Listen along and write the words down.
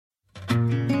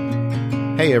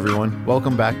Hey everyone,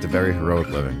 welcome back to Very Heroic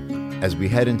Living. As we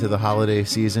head into the holiday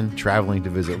season, traveling to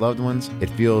visit loved ones,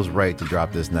 it feels right to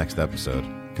drop this next episode.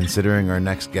 Considering our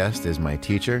next guest is my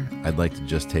teacher, I'd like to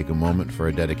just take a moment for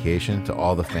a dedication to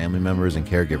all the family members and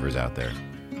caregivers out there.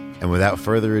 And without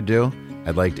further ado,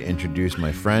 I'd like to introduce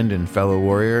my friend and fellow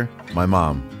warrior, my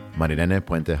mom, Marilene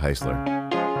Puente Heisler.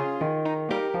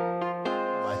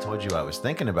 I told you I was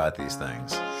thinking about these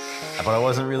things, but I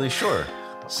wasn't really sure.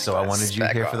 So I wanted you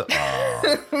here for the...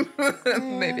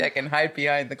 Maybe I can hide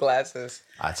behind the glasses.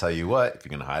 I tell you what, if you're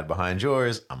going to hide behind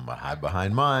yours, I'm going to hide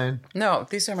behind mine. No,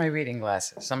 these are my reading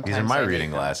glasses. Sometimes These are my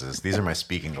reading glasses. These are my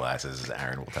speaking glasses, as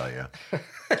Aaron will tell you.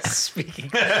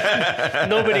 Speaking.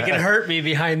 Nobody can hurt me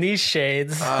behind these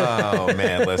shades. Oh,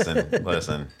 man,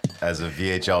 listen. As a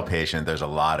VHL patient, there's a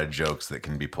lot of jokes that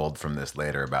can be pulled from this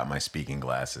later about my speaking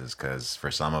glasses, because for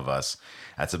some of us,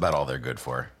 that's about all they're good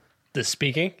for. The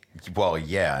speaking? Well,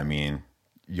 yeah, I mean,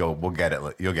 you'll get it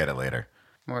later.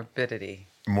 Morbidity.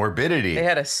 Morbidity. They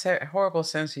had a horrible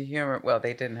sense of humor. Well,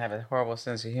 they didn't have a horrible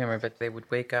sense of humor, but they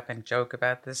would wake up and joke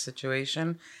about this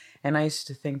situation. And I used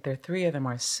to think three of them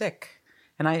are sick.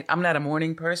 And I'm not a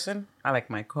morning person. I like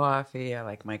my coffee. I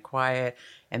like my quiet.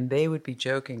 And they would be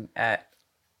joking at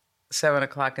 7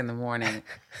 o'clock in the morning.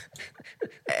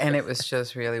 And it was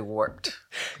just really warped.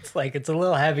 It's a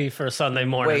little heavy for Sunday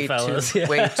morning, fellas.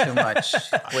 Way too much.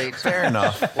 Fair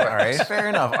enough. All right, fair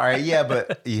enough. All right, yeah,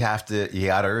 but you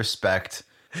gotta respect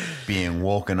being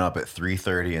woken up at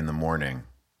 3:30 in the morning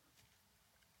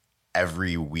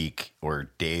every week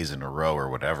or days in a row or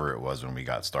whatever it was when we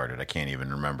got started. I can't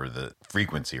even remember the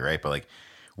frequency, right? But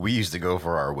we used to go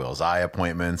for our Will's Eye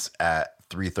appointments at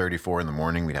 3:34 in the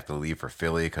morning. We'd have to leave for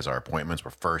Philly because our appointments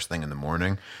were first thing in the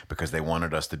morning because they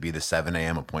wanted us to be the 7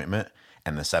 a.m. appointment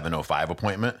and the 7:05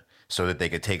 appointment so that they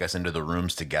could take us into the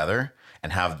rooms together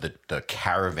and have the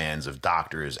caravans of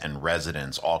doctors and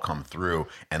residents all come through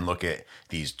and look at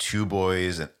these two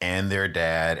boys and their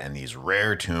dad and these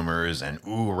rare tumors and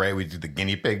we do the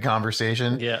guinea pig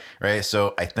conversation. Yeah. Right.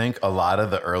 So I think a lot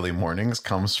of the early mornings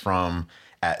comes from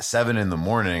at 7 in the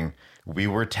morning, we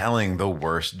were telling the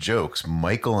worst jokes.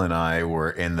 Michael and I were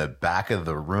in the back of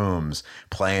the rooms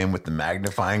playing with the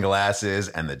magnifying glasses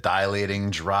and the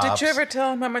dilating drops. Did you ever tell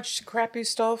them how much crap you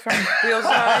stole from Will's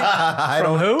Eye?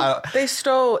 From who? They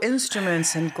stole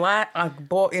instruments and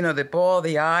the ball,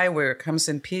 the eye where it comes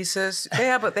in pieces. They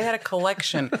had a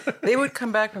collection. They would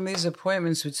come back from these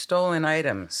appointments with stolen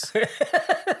items.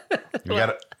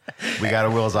 We got a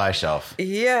Will's Eye shelf.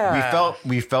 Yeah.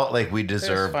 We felt like we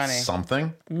deserved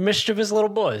something. Mischievous little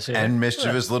boys. Yeah. And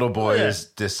mischievous little boys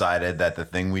decided that the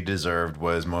thing we deserved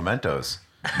was mementos.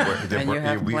 And you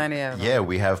have plenty of them. Yeah,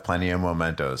 we have plenty of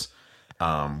mementos.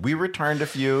 We returned a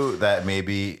few that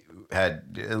maybe had,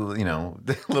 a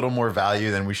little more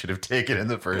value than we should have taken in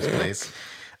the first place.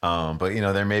 But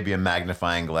there may be a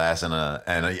magnifying glass and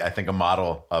I think a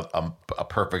model of a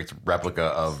perfect replica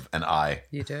of an eye.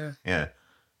 You do. Yeah.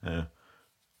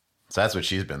 So that's what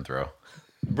she's been through.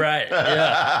 Right.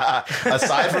 Yeah.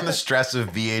 Aside from the stress of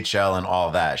VHL and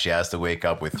all that, she has to wake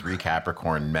up with 3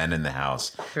 Capricorn men in the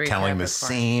house telling the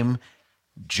same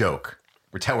joke.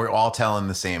 We're all telling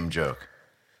the same joke.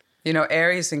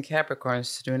 Aries and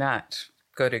Capricorns do not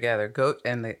go together.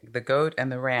 The goat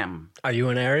and the ram. Are you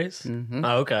an Aries? Mm-hmm.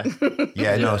 Oh, okay.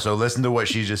 Yeah, no. So listen to what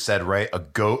she just said, right? A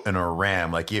goat and a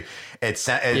ram.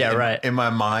 Right. In my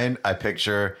mind, I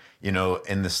picture, in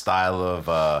the style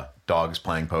of dogs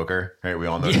playing poker. Right? We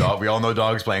all know we all know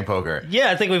dogs playing poker.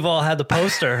 Yeah, I think we've all had the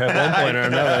poster at one point or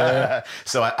another.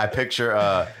 So I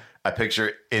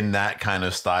picture in that kind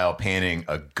of style painting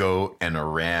a goat and a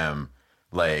ram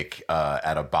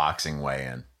at a boxing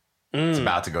weigh-in. It's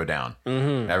about to go down.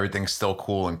 Mm-hmm. Everything's still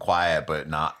cool and quiet, but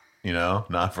not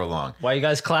for long. Why are you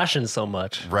guys clashing so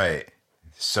much? Right.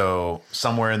 So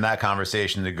somewhere in that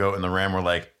conversation, the goat and the ram were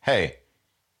like, "Hey,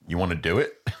 you want to do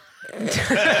it?" This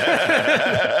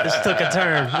took a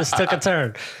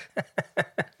turn.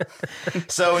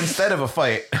 So instead of a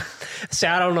fight. See,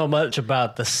 I don't know much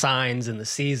about the signs and the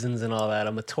seasons and all that.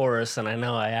 I'm a Taurus, and I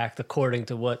know I act according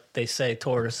to what they say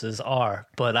Tauruses are,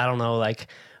 but I don't know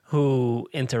who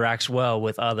interacts well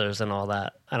with others and all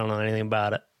that. I don't know anything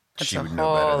about it. That's a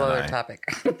whole other topic.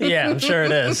 Yeah, I'm sure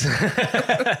it is.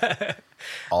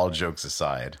 All jokes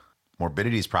aside,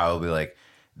 morbidity is probably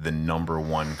the number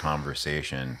one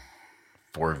conversation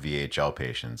for VHL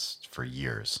patients for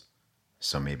years.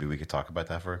 So maybe we could talk about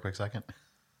that for a quick second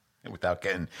without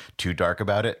getting too dark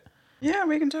about it. Yeah,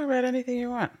 we can talk about anything you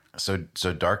want. So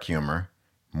dark humor,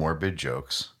 morbid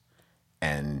jokes,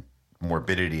 and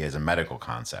morbidity as a medical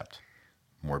concept.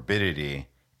 Morbidity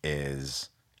is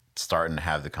starting to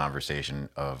have the conversation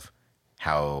of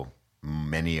how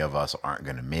many of us aren't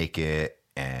going to make it,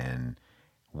 and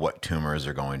what tumors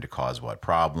are going to cause what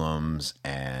problems,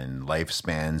 and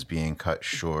lifespans being cut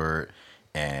short.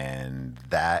 And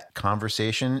that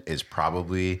conversation is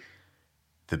probably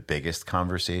the biggest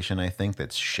conversation, I think,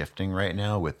 that's shifting right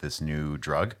now with this new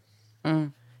drug.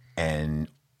 And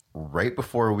right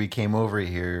before we came over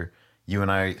here, you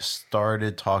and I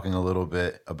started talking a little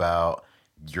bit about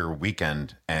your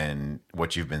weekend and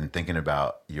what you've been thinking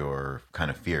about, your kind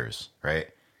of fears, right?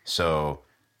 So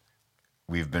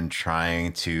we've been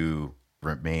trying to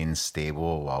remain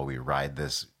stable while we ride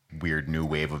this weird new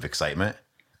wave of excitement.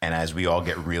 And as we all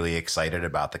get really excited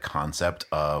about the concept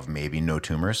of maybe no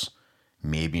tumors,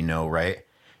 maybe no, right?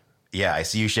 Yeah, I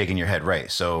see you shaking your head, right?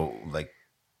 So, like,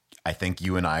 I think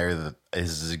you and I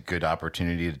this is a good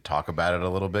opportunity to talk about it a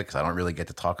little bit, because I don't really get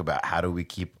to talk about how do we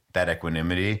keep that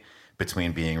equanimity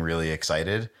between being really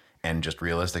excited and just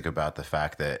realistic about the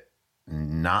fact that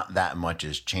not that much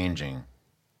is changing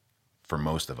for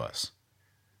most of us,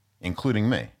 including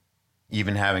me,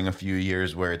 even having a few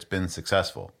years where it's been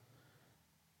successful.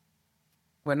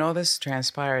 When all this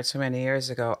transpired so many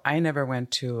years ago, I never went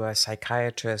to a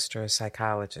psychiatrist or a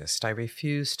psychologist. I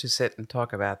refused to sit and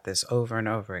talk about this over and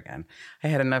over again. I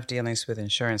had enough dealings with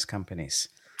insurance companies,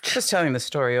 just telling the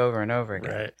story over and over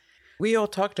again. Right. We all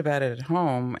talked about it at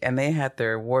home, and they had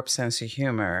their warped sense of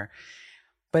humor.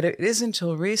 But it isn't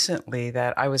until recently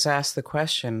that I was asked the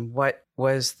question, what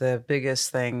was the biggest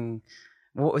thing,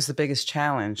 what was the biggest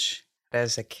challenge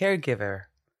as a caregiver?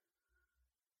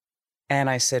 And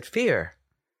I said, fear.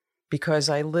 Because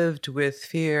I lived with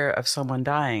fear of someone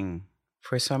dying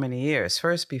for so many years.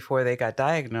 First, before they got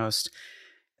diagnosed,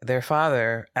 their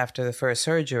father, after the first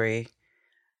surgery,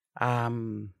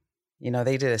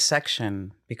 they did a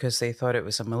section because they thought it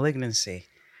was a malignancy.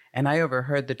 And I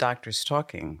overheard the doctors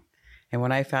talking. And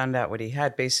when I found out what he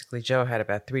had, basically Joe had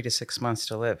about 3 to 6 months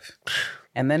to live.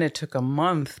 And then it took a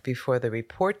month before the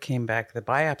report came back. The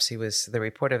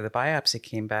report of the biopsy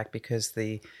came back because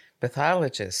the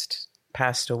pathologist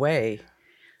passed away,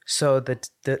 so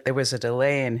there was a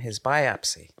delay in his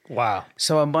biopsy. Wow.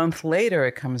 So a month later,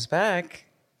 it comes back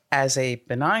as a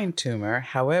benign tumor.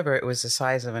 However, it was the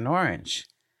size of an orange.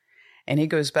 And he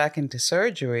goes back into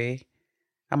surgery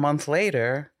a month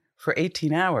later for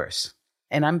 18 hours.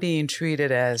 And I'm being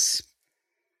treated as,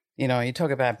 you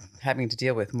talk about having to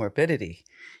deal with morbidity.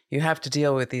 You have to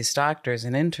deal with these doctors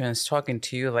and interns talking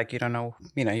to you like you don't know,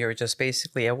 you're just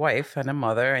basically a wife and a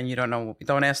mother, and you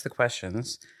don't ask the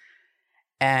questions.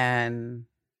 And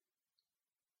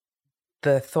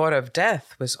the thought of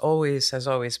death has always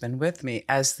been with me.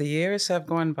 As the years have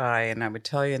gone by, and I would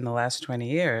tell you in the last 20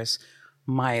 years,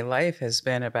 my life has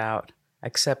been about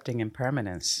accepting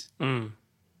impermanence.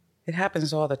 It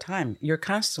happens all the time. You're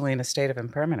constantly in a state of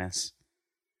impermanence.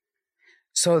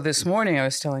 So this morning I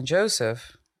was telling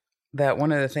Joseph that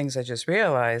one of the things I just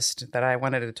realized that I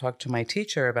wanted to talk to my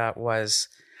teacher about was,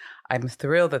 I'm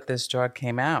thrilled that this drug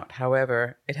came out.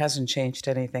 However, it hasn't changed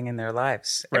anything in their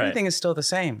lives. Right. Everything is still the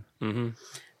same. Mm-hmm.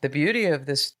 The beauty of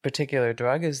this particular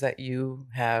drug is that you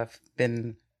have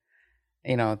been,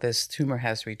 this tumor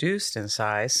has reduced in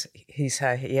size. He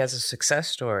has a success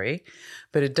story,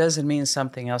 but it doesn't mean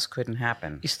something else couldn't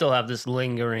happen. You still have this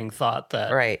lingering thought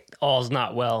that all's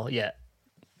not well yet.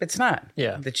 It's not.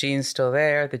 Yeah. The gene's still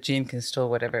there. The gene can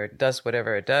still whatever it does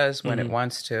when it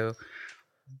wants to.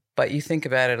 But you think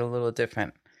about it a little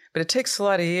different. But it takes a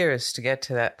lot of years to get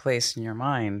to that place in your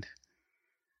mind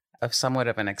of somewhat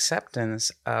of an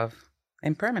acceptance of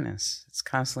impermanence. It's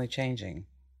constantly changing.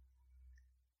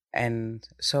 And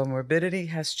so morbidity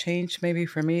has changed maybe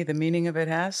for me. The meaning of it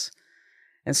has.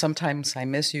 And sometimes I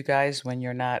miss you guys when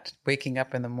you're not waking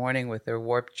up in the morning with their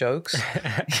warped jokes,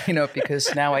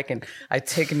 because now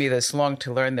it's taken me this long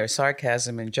to learn their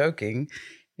sarcasm and joking.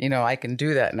 I can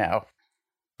do that now.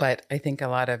 But I think a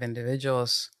lot of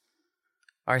individuals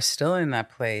are still in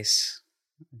that place.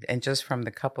 And just from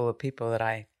the couple of people that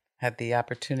I had the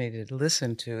opportunity to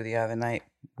listen to the other night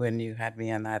when you had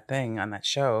me on that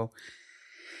show,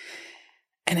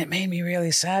 and it made me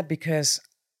really sad because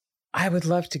I would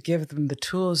love to give them the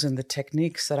tools and the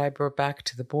techniques that I brought back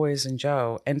to the boys and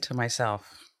Joe and to myself.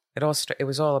 It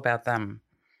was all about them.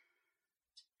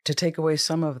 To take away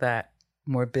some of that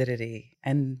morbidity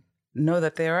and know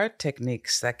that there are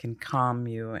techniques that can calm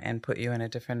you and put you in a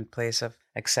different place of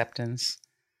acceptance.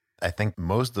 I think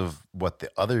most of what the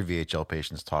other VHL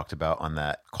patients talked about on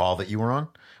that call that you were on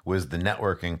was the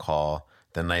networking call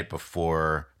the night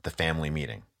before the family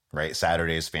meeting. Right,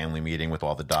 Saturday's family meeting with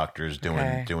all the doctors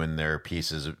doing their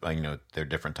pieces, their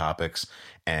different topics,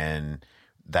 and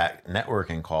that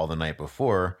networking call the night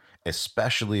before,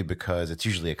 especially because it's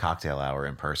usually a cocktail hour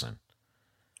in person,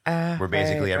 where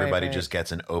basically right, everybody right. just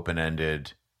gets an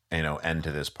open-ended, end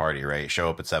to this party, right? Show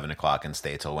up at 7 o'clock and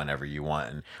stay till whenever you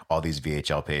want. And all these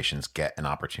VHL patients get an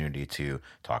opportunity to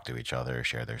talk to each other,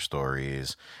 share their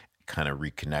stories, kind of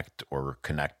reconnect or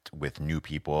connect with new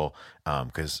people.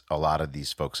 Because a lot of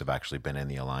these folks have actually been in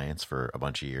the Alliance for a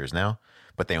bunch of years now,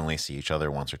 but they only see each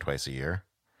other once or twice a year.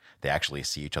 They actually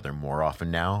see each other more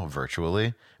often now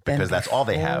virtually because that's all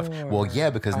they have. Well, yeah,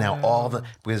 because now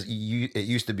because it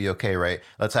used to be, okay, right?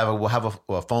 We'll have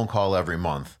a phone call every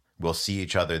month. We'll see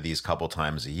each other these couple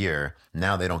times a year.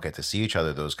 Now they don't get to see each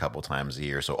other those couple times a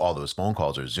year. So all those phone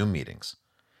calls are Zoom meetings.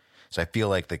 So I feel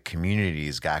like the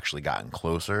community's actually gotten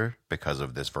closer because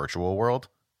of this virtual world.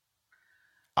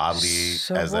 Oddly,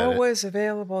 So what was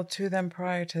available to them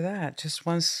prior to that? Just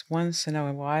once in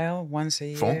a while, once a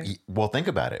year? well, think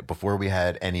about it. Before we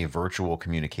had any virtual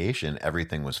communication,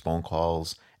 everything was phone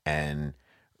calls. And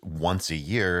once a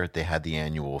year, they had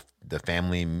the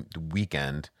family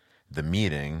weekend, the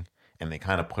meeting, and they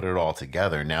kind of put it all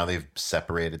together. Now they've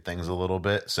separated things a little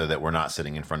bit so that we're not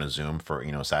sitting in front of Zoom for,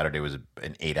 Saturday was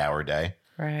an 8-hour day.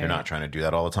 Right. They're not trying to do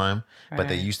that all the time. But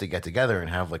they Right. used to get together and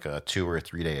have like a 2 or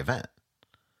 3 day event.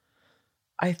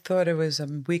 I thought it was a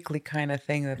weekly kind of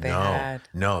thing that they had.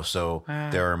 No. So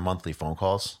there are monthly phone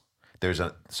calls.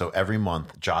 So every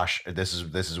month, Josh, this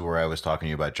is where I was talking to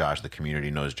you about Josh. The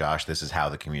community knows Josh. This is how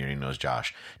the community knows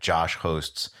Josh. Josh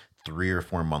hosts 3 or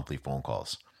 4 monthly phone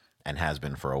calls and has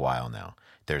been for a while now.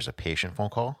 There's a patient phone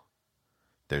call.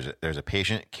 There's a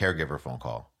patient caregiver phone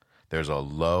call. There's a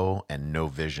low and no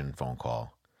vision phone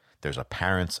call. There's a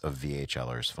parents of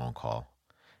VHLers phone call.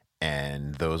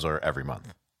 And those are every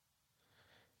month.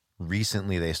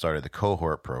 Recently, they started the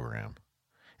cohort program.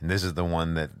 And this is the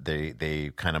one that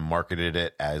they kind of marketed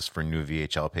it as for new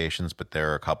VHL patients, but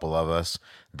there are a couple of us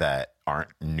that aren't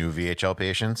new VHL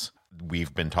patients.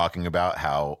 We've been talking about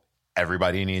how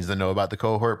everybody needs to know about the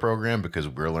cohort program because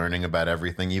we're learning about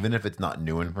everything. Even if it's not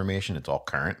new information, it's all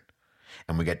current.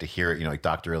 And we get to hear it, like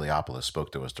Dr. Iliopoulos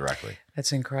spoke to us directly.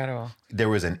 That's incredible. There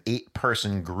was an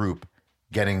 8-person group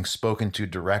getting spoken to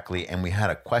directly, and we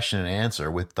had a question and answer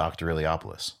with Dr.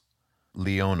 Iliopoulos.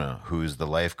 Leona, who's the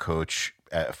life coach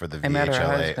for the VHLA. I met her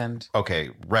husband. Okay,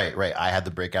 right. I had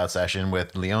the breakout session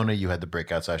with Leona. You had the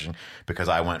breakout session because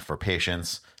I went for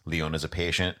patients. Leona's a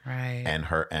patient, Right. And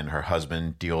her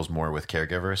husband deals more with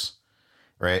caregivers,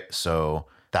 right? So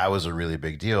that was a really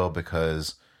big deal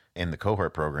because in the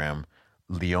cohort program,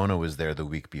 Leona was there the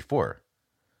week before.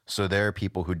 So there are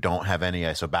people who don't have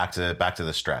any. So back to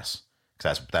the stress.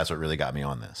 That's what really got me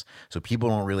on this. So people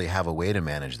don't really have a way to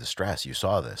manage the stress. You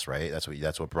saw this, right?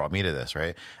 That's what brought me to this,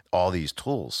 right? All these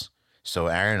tools. So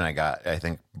Aaron and I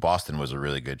think Boston was a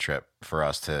really good trip for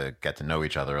us to get to know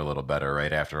each other a little better,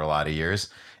 right? After a lot of years.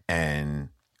 And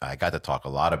I got to talk a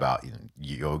lot about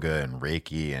yoga and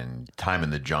Reiki and time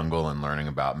in the jungle and learning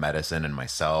about medicine and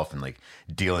myself and like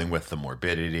dealing with the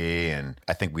morbidity. And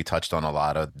I think we touched on a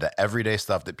lot of the everyday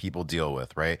stuff that people deal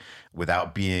with, right?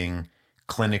 Without being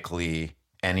clinically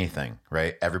anything,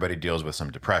 right? Everybody deals with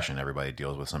some depression. Everybody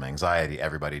deals with some anxiety.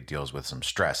 Everybody deals with some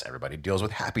stress. Everybody deals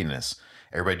with happiness.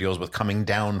 Everybody deals with coming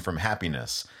down from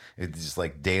happiness. It's just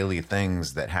like daily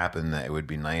things that happen that it would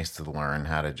be nice to learn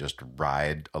how to just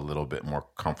ride a little bit more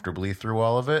comfortably through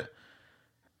all of it.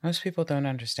 Most people don't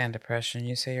understand depression.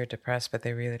 You say you're depressed, but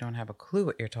they really don't have a clue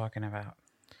what you're talking about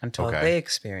until they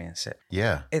experience it.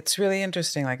 Yeah. It's really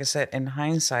interesting. Like I said, in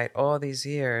hindsight, all these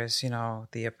years,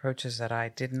 the approaches that I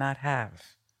did not have.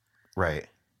 Right.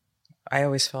 I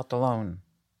always felt alone.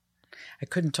 I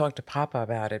couldn't talk to Papa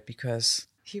about it because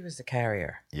he was the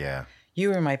carrier. Yeah. You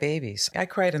were my babies. I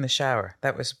cried in the shower.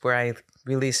 That was where I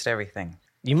released everything.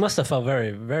 You must have felt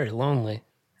very, very lonely.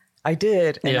 I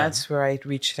did, and Yeah. that's where I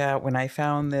reached out when I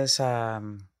found this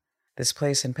this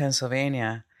place in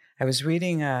Pennsylvania. I was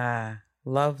reading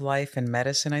Love, Life, and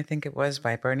Medicine, I think it was,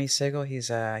 by Bernie Siegel.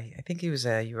 I think he was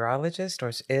a urologist,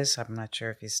 or is. I'm not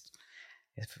sure if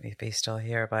he's still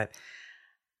here, but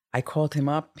I called him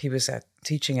up. He was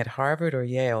teaching at Harvard or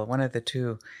Yale, one of the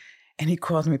two, and he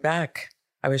called me back.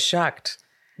 I was shocked.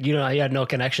 You had no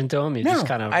connection to him? You No, just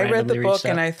kind of I read the randomly book reached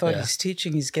and out? I thought Yeah. he's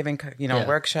teaching, he's giving, Yeah.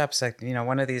 workshops at,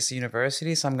 one of these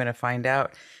universities. I'm going to find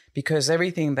out because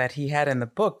everything that he had in the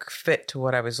book fit to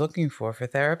what I was looking for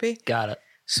therapy. Got it.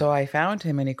 So I found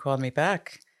him and he called me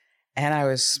back and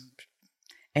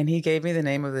he gave me the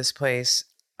name of this place,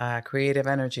 Creative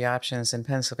Energy Options in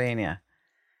Pennsylvania.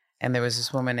 And there was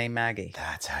this woman named Maggie.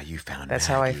 That's how you found That's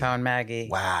Maggie. how I found Maggie.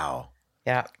 Wow.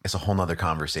 Yeah. It's a whole nother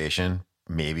conversation,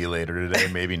 maybe later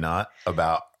today, maybe not,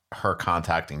 about her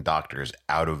contacting doctors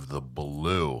out of the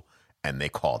blue and they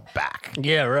called back.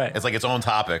 Yeah, right. It's like its own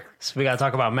topic. So we got to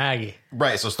talk about Maggie.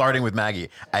 Right. So starting with Maggie,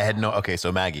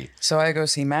 so Maggie. So I go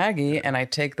see Maggie, and I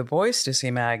take the boys to see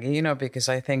Maggie, because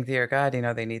I think, dear God,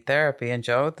 they need therapy. And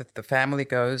Joe, the family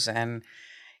goes, and,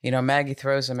 Maggie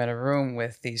throws them in a room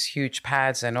with these huge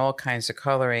pads and all kinds of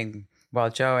coloring while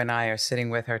Joe and I are sitting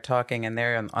with her talking, and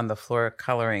they're on the floor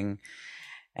coloring.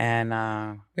 And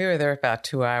we were there about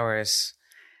 2 hours.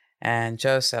 And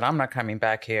Joe said, I'm not coming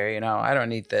back here. I don't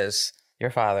need this,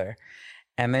 your father.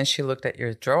 And then she looked at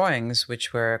your drawings,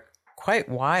 which were quite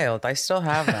wild. I still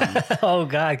have them. Oh,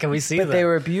 God, can we see them? But they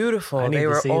were beautiful. They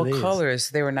were all these. colors.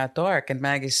 They were not dark. And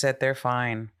Maggie said, they're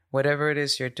fine. Whatever it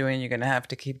is you're doing, you're going to have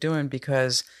to keep doing,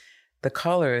 because the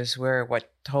colors were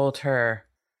what told her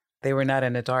they were not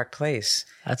in a dark place.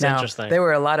 That's now, interesting. There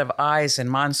were a lot of eyes and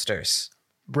monsters.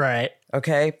 Right.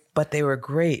 Okay? But they were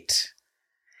great.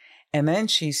 And then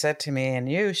she said to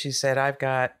me, she said, I've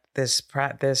got this,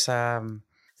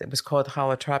 it was called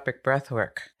holotropic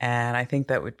breathwork. And I think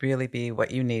that would really be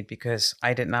what you need, because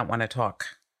I did not want to talk.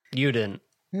 You didn't?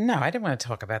 No, I didn't want to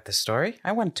talk about this story.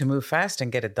 I wanted to move fast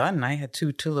and get it done. I had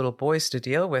two little boys to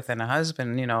deal with and a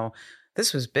husband,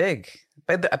 this was big.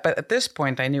 But at this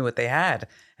point, I knew what they had.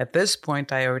 At this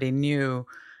point, I already knew.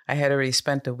 I had already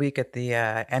spent a week at the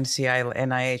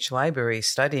NIH library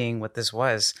studying what this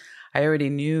was. I already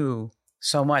knew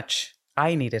so much.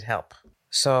 I needed help.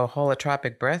 So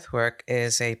holotropic breathwork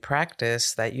is a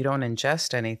practice that you don't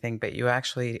ingest anything, but you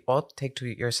actually take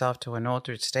yourself to an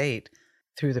altered state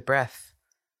through the breath.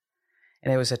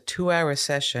 And it was a 2-hour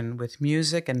session with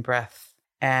music and breath.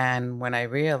 And when I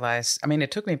realized,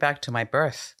 it took me back to my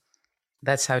birth.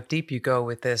 That's how deep you go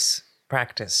with this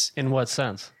practice. In what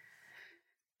sense?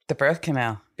 The birth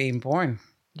canal, being born.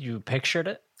 You pictured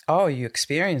it? Oh, you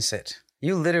experience it.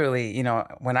 You literally,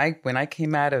 when I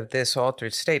came out of this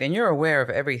altered state, and you're aware of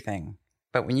everything,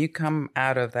 but when you come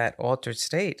out of that altered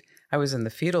state, I was in the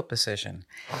fetal position.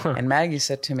 And Maggie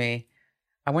said to me,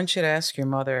 I want you to ask your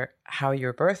mother how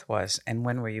your birth was and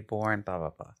when were you born, blah,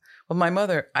 blah, blah. Well, my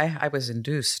mother, I was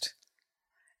induced.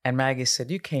 And Maggie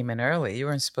said, you came in early. You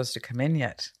weren't supposed to come in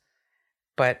yet.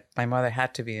 But my mother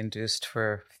had to be induced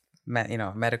for,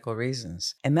 medical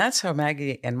reasons. And that's how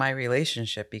Maggie and my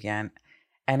relationship began.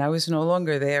 And I was no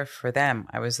longer there for them.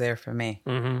 I was there for me.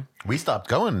 Mm-hmm. We stopped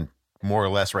going more or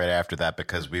less right after that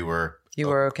because we were... You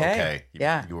were okay. Okay.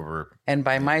 Yeah. You were... And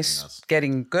by my us.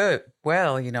 getting good,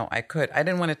 I could. I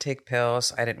didn't want to take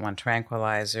pills. I didn't want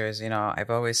tranquilizers. I've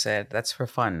always said, that's for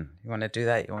fun. You want to do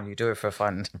that? You do it for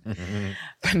fun.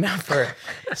 But not for...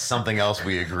 Something else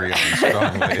we agree on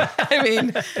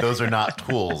strongly. Those are not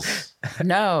tools.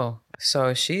 No.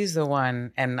 So she's the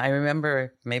one, and I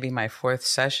remember maybe my 4th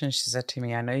session, she said to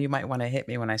me, I know you might want to hit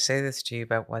me when I say this to you,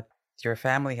 but what your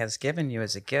family has given you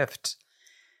is a gift.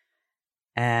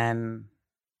 And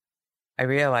I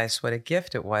realized what a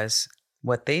gift it was.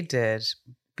 What they did,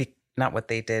 not what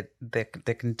they did,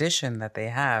 the condition that they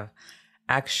have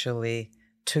actually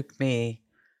took me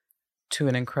to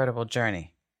an incredible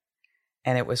journey.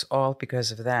 And it was all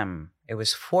because of them. It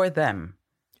was for them.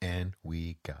 And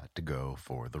we got to go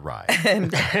for the ride.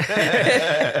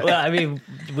 Well,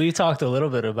 we talked a little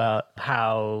bit about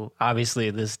how obviously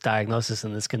this diagnosis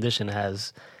and this condition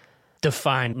has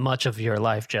defined much of your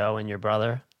life, Joe, and your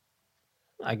brother.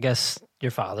 I guess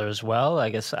your father as well. I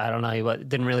don't know, it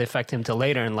didn't really affect him till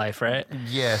later in life, right?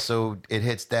 Yeah, so it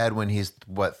hits Dad when he's,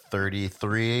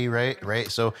 33,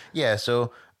 right? So, yeah,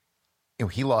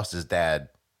 he lost his dad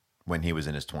when he was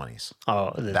in his 20s.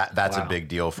 Oh, that's wow. a big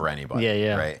deal for anybody.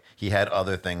 Yeah. Right. He had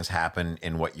other things happen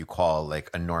in what you call like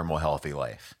a normal, healthy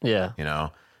life. Yeah.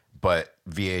 But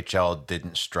VHL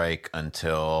didn't strike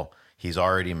until he's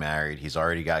already married. He's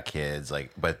already got kids.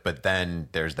 But then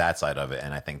there's that side of it.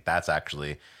 And I think that's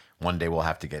actually one day we'll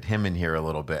have to get him in here a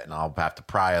little bit, and I'll have to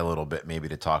pry a little bit maybe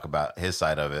to talk about his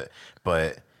side of it.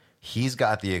 But he's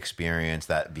got the experience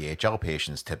that VHL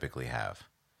patients typically have.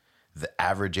 The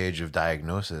average age of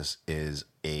diagnosis is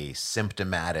a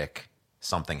symptomatic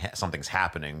something's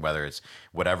happening, whether it's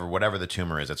whatever the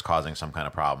tumor is, it's causing some kind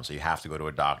of problem. So you have to go to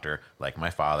a doctor, like my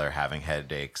father, having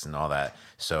headaches and all that.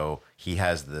 So he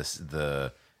has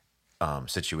the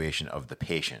situation of the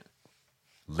patient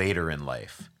later in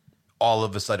life. All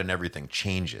of a sudden, everything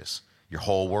changes. Your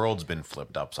whole world's been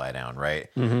flipped upside down, right?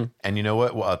 Mm-hmm. And you know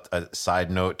what? Well, a side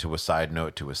note to a side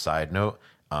note to a side note.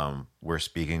 We're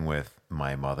speaking with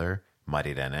my mother,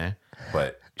 Marirene,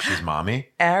 but she's mommy.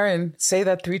 Aaron, say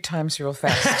that 3 times real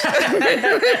fast.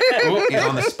 Ooh, he's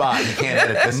on the spot. He can't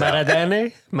edit this out.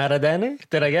 Maradane?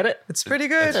 Did I get it? It's pretty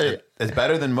good. It's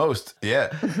better than most.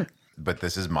 Yeah. But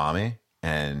this is mommy.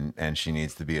 and she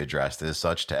needs to be addressed as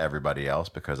such to everybody else,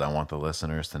 because I want the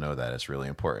listeners to know that it's really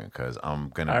important, because I'm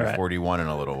going to be 41 in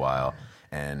a little while,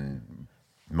 and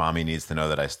mommy needs to know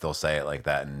that I still say it like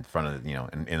that in front of,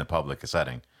 in a public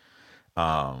setting.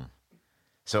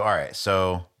 So, all right.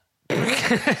 So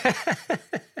I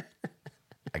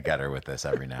get her with this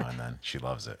every now and then. She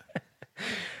loves it.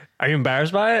 Are you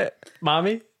embarrassed by it,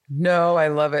 mommy? No, I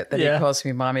love it that he calls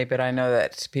me mommy, but I know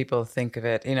that people think of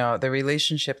it. The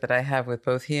relationship that I have with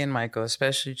both he and Michael,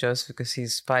 especially Joseph, because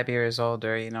he's 5 years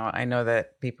older, I know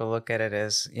that people look at it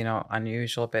as,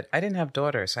 unusual, but I didn't have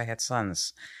daughters. I had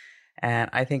sons. And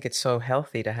I think it's so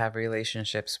healthy to have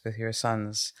relationships with your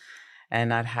sons and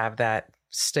not have that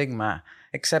stigma,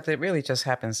 except it really just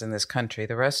happens in this country.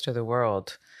 The rest of the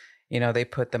world, they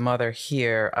put the mother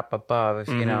here up above,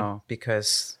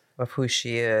 because of who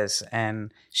she is,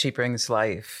 and she brings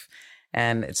life,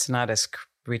 and it's not as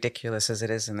ridiculous as it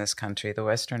is in this country. The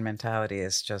Western mentality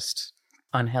is just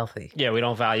unhealthy. Yeah, we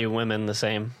don't value women the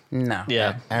same. No.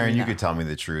 Yeah. Aaron, you could tell me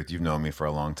the truth. You've known me for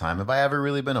a long time. Have I ever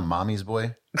really been a mommy's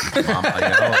boy?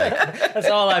 That's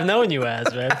all I've known you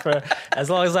as, man. For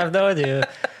as long as I've known you,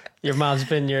 your mom's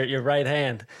been your right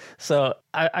hand. So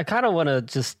I kind of want to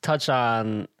just touch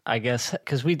on, I guess,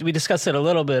 because we discussed it a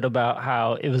little bit about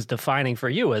how it was defining for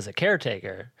you as a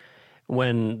caretaker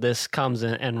when this comes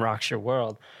in and rocks your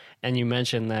world. And you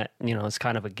mentioned that, it's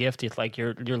kind of a gift. It's like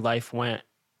your life went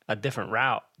a different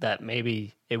route that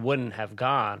maybe it wouldn't have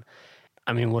gone.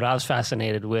 I mean, what I was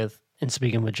fascinated with in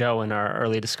speaking with Joe in our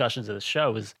early discussions of the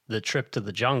show is the trip to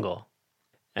the jungle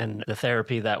and the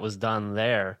therapy that was done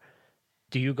there.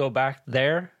 Do you go back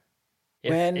there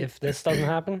if this doesn't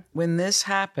happen? When this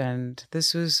happened,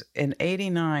 this was in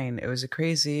 89. It was a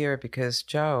crazy year because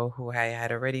Joe, who I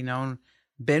had already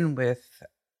been with,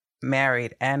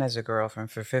 married, and as a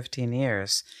girlfriend for 15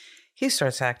 years, he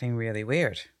starts acting really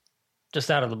weird. Just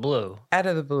out of the blue. Out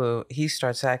of the blue, he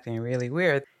starts acting really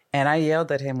weird. And I yelled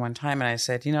at him one time and I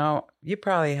said, you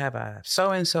probably have a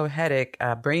so-and-so headache,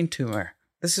 a brain tumor.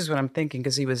 This is what I'm thinking,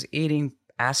 because he was eating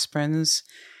aspirins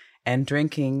and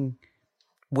drinking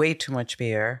way too much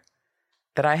beer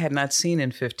that I had not seen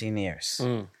in 15 years.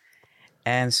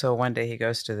 And so one day he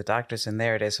goes to the doctors, and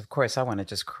there it is. Of course, I want to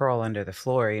just crawl under the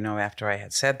floor, after I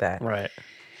had said that. Right.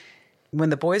 When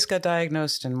the boys got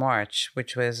diagnosed in March,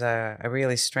 which was a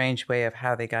really strange way of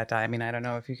how they got diagnosed. I mean, I don't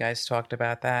know if you guys talked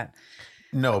about that.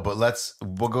 No, but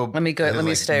we'll go. Let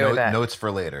me stay with that. Notes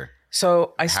for later.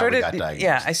 So I started,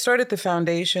 I started the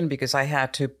foundation because I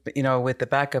had to, with the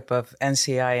backup of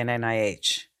NCI and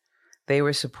NIH. They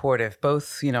were supportive,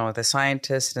 both, the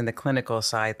scientists and the clinical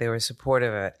side, they were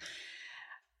supportive of it.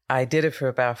 I did it for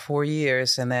about 4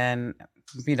 years, and then,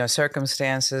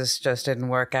 circumstances just didn't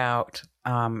work out.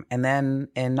 And then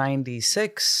in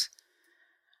 96,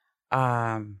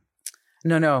 I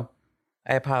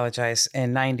apologize.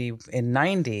 In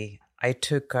 90, I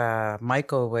took,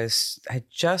 Michael had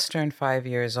just turned 5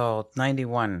 years old,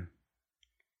 91,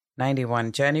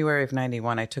 January of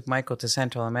 91, I took Michael to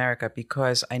Central America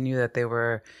because I knew that they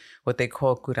were what they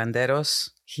call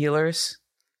curanderos, healers.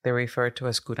 They're referred to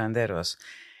as curanderos.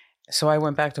 So I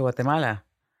went back to Guatemala,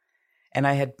 and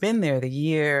I had been there the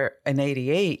year in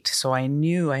 88. So I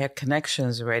knew I had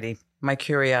connections already. My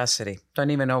curiosity.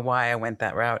 Don't even know why I went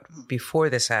that route before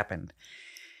this happened.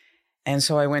 And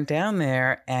so I went down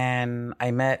there and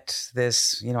I met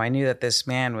this, I knew that this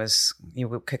man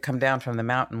could come down from the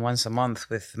mountain once a month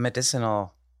with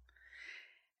medicinal.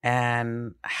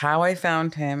 And how I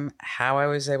found him, how I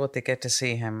was able to get to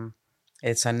see him,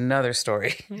 it's another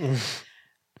story.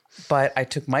 But I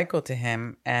took Michael to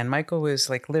him, and Michael was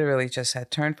literally just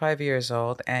had turned 5 years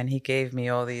old, and he gave me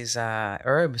all these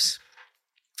herbs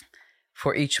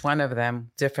for each one of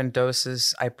them, different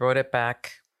doses. I brought it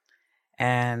back.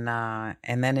 And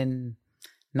then in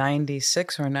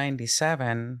 96 or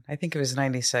 97, I think it was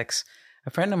 96, a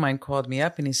friend of mine called me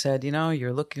up and he said,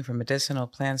 you're looking for medicinal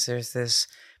plants. There's this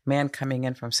man coming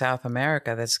in from South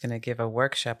America that's going to give a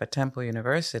workshop at Temple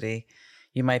University.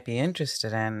 You might be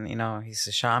interested in, he's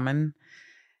a shaman.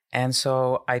 And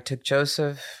so I took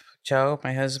Joseph, Joe,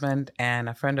 my husband, and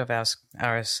a friend of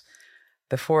ours.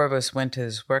 The four of us went to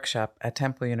his workshop at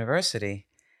Temple University.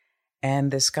 And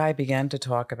this guy began to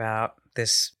talk about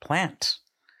this plant.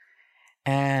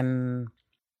 And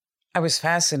I was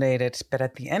fascinated. But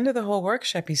at the end of the whole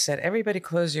workshop, he said, everybody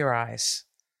close your eyes.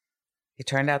 He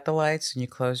turned out the lights and you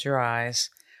close your eyes.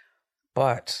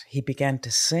 But he began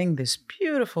to sing this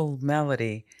beautiful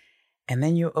melody. And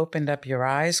then you opened up your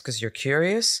eyes because you're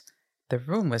curious. The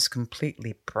room was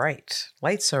completely bright.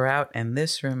 Lights are out and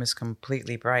this room is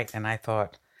completely bright. And I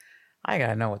thought, I got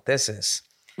to know what this is.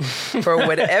 for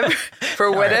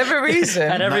whatever reason.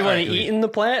 Had everyone Alright, eaten the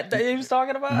plant that he was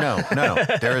talking about?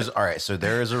 No. So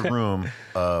there is a room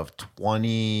of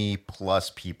 20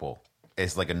 plus people.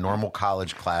 It's like a normal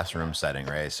college classroom setting,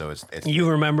 right? So it's You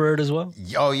remember it as well?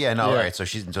 oh yeah, no, Yeah. all right. So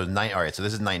all right, so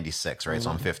this is 96, right? So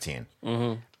I'm 15.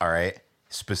 All right.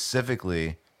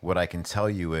 Specifically, what I can tell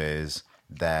you is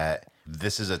that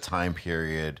this is a time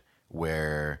period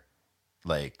where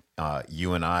like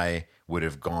you and I would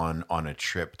have gone on a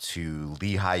trip to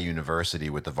Lehigh University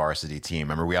with the varsity team.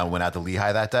 Remember we all went out to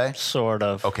Lehigh that day? Sort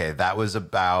of. Okay, that was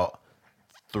about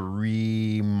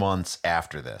 3 months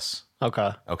after this.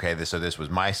 Okay. Okay, so this was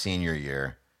my senior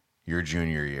year, your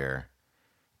junior year,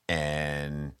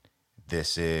 and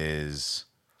this is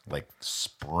like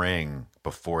spring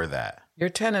before that. You're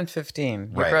 10 and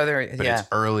 15. Your Right. brother, But yeah. it's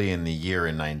early in the year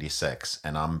in 96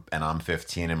 and I'm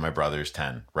 15 and my brother's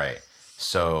 10. Right.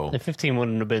 So The 15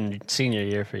 wouldn't have been senior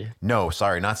year for you. no,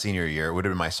 sorry, not senior year. It would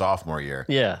have been my sophomore year.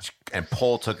 Yeah. And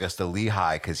Paul took us to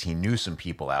Lehigh because he knew some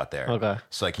people out there. Okay.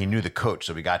 So like he knew the coach.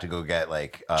 So we got to go get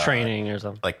like Training or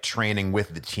something. like training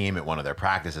with the team at one of their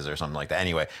practices or something like that.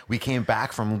 Anyway, we came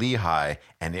back from Lehigh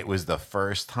and it was the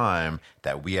first time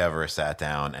that we ever sat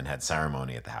down and had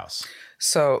ceremony at the house.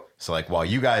 So So like while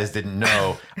you guys didn't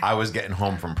know, I was getting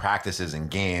home from practices and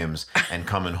games and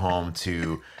coming home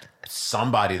to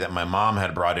somebody that my mom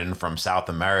had brought in from South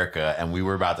America, and we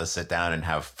were about to sit down and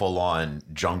have full on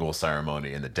jungle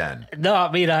ceremony in the den. No,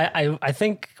 I mean, I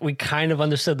think we kind of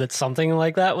understood that something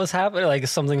like that was happening, like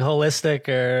something holistic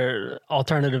or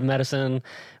alternative medicine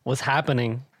was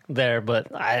happening there,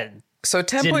 but I So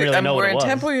Temple, really know what we're it in was.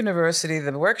 Temple University.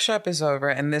 The workshop is over,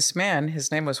 and this man,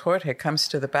 his name was Jorge, comes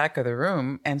to the back of the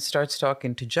room and starts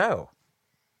talking to Joe,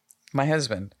 my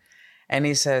husband. And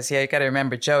he says, yeah, you got to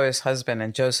remember, Joe is husband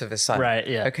and Joseph is son. Right,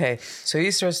 yeah. Okay, so he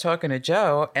starts talking to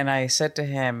Joe, and I said to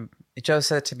him, Joe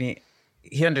said to me,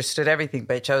 he understood everything,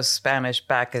 but Joe's Spanish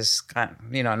back is,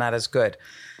 not as good.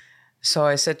 So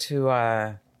I said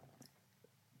to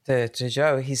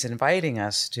Joe, he's inviting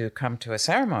us to come to a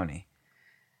ceremony.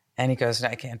 And he goes, no,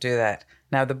 I can't do that.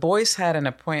 Now, the boys had an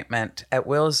appointment at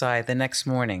Will's Eye the next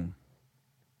morning.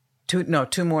 2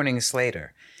 mornings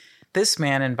later. This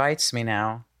man invites me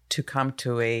now to come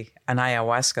to an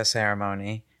ayahuasca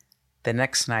ceremony the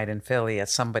next night in Philly at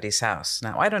somebody's house.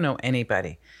 Now, I don't know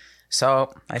anybody.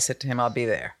 So I said to him, I'll be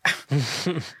there.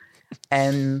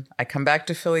 And I come back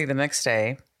to Philly the next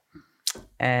day.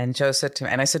 And Joe said to me,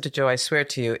 and I said to Joe, I swear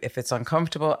to you, if it's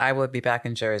uncomfortable, I will be back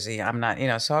in Jersey. I'm not,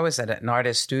 so I was at an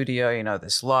artist studio,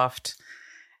 this loft,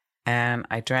 and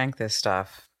I drank this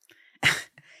stuff.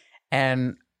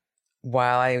 And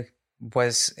while I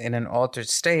was in an altered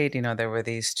state, there were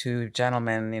these 2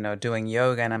 gentlemen, doing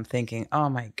yoga, and I'm thinking, oh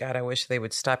my God, I wish they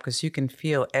would stop because you can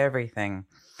feel everything.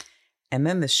 And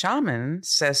then the shaman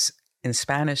says in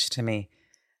Spanish to me,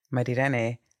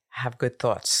 Marirene, have good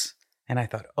thoughts. And I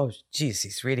thought, oh, geez,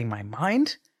 he's reading my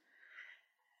mind?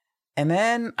 And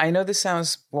then, I know this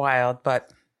sounds wild, but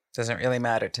it doesn't really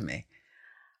matter to me.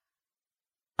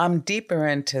 I'm deeper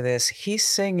into this. He's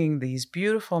singing these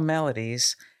beautiful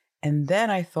melodies. And then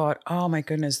I thought, oh my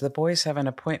goodness, the boys have an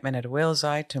appointment at Will's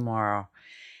Eye tomorrow.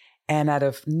 And out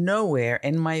of nowhere,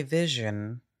 in my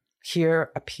vision,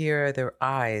 here appear their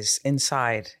eyes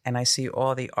inside. And I see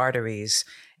all the arteries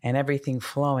and everything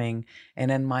flowing. And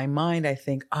in my mind, I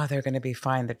think, oh, they're going to be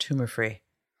fine. They're tumor-free.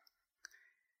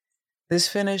 This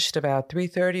finished about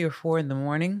 3:30 or 4 in the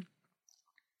morning.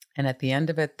 And at the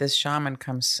end of it, this shaman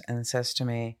comes and says to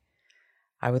me,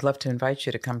 I would love to invite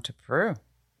you to come to Peru,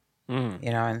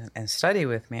 and study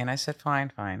with me. And I said,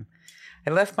 fine. I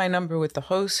left my number with the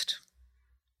host.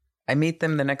 I meet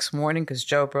them the next morning because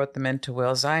Joe brought them into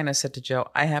Will's Eye. And I said to Joe,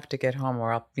 I have to get home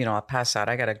or I'll pass out.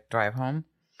 I got to drive home.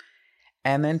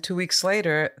 And then 2 weeks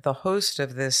later, the host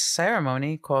of this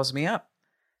ceremony calls me up.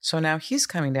 So now he's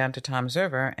coming down to Tom's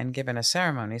River and giving a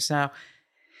ceremony. So now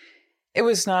it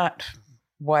was not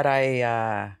what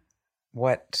I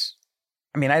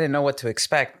didn't know what to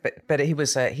expect, but he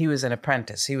was an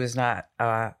apprentice. He was not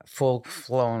a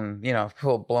full-blown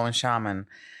shaman.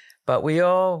 But we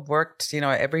all worked,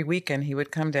 every weekend he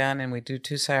would come down and we'd do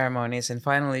 2 ceremonies. And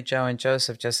finally, Joe and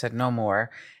Joseph just said no more.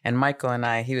 And Michael and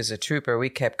I, he was a trooper, we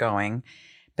kept going.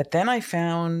 But then I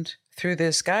found through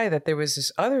this guy that there was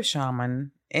this other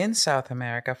shaman in South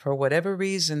America for whatever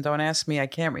reason. Don't ask me. I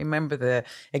can't remember the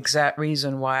exact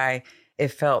reason why it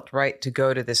felt right to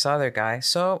go to this other guy.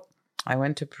 So I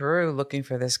went to Peru looking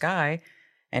for this guy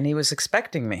and he was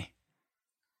expecting me.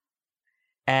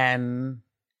 And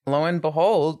lo and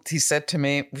behold, he said to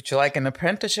me, would you like an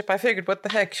apprenticeship? I figured, what the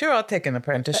heck? Sure, I'll take an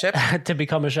apprenticeship. to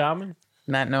become a shaman?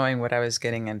 Not knowing what I was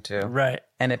getting into. Right.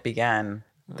 And it began.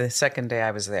 the second day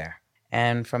I was there.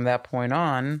 And from that point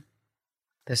on,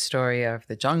 the story of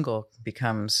the jungle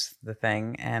becomes the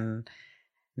thing. And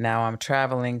now I'm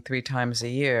traveling 3 times a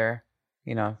year,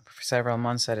 for several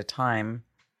months at a time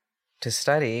to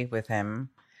study with him.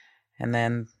 And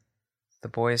then the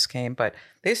boys came, but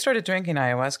they started drinking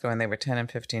ayahuasca when they were 10 and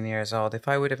 15 years old. If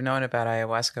I would have known about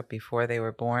ayahuasca before they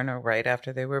were born or right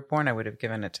after they were born, I would have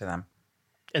given it to them.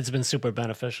 It's been super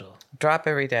beneficial. Drop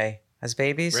every day. As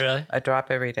babies, really? A drop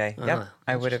every day. Yep,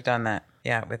 I would have done that.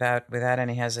 Yeah, without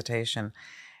any hesitation.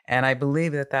 And I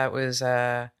believe that was,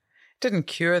 didn't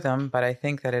cure them, but I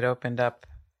think that it opened up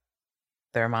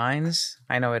their minds.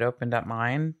 I know it opened up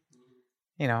mine.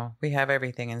 We have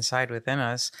everything inside within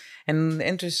us. And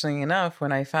interestingly enough,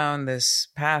 when I found this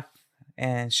path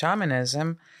in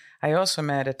shamanism, I also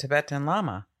met a Tibetan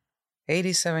Lama,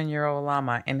 87-year-old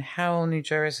Lama in Howell, New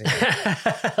Jersey.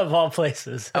 Of all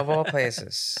places. Of all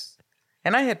places.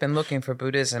 And I had been looking for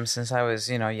Buddhism since I was,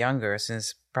 younger,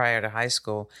 since prior to high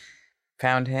school.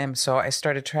 Found him. So I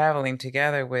started traveling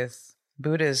together with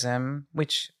Buddhism,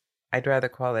 which I'd rather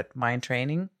call it mind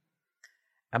training,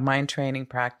 a mind training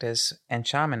practice, and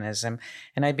shamanism.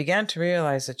 And I began to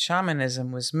realize that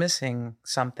shamanism was missing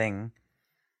something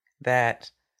that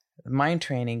mind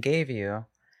training gave you.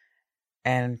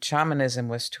 And shamanism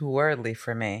was too worldly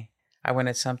for me. I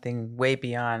wanted something way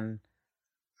beyond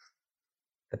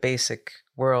the basic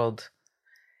world,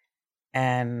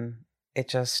 and it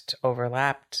just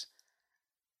overlapped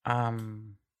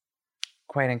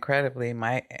quite incredibly.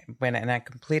 When I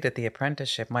completed the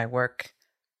apprenticeship, my work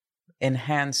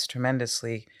enhanced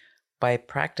tremendously by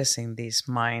practicing these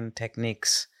mind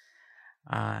techniques,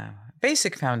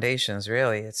 basic foundations.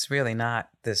 Really, it's really not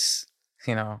this,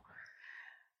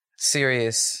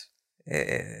 serious.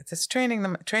 It's training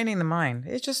the mind.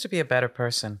 It's just to be a better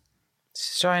person.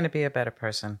 Just trying to be a better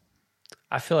person.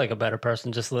 I feel like a better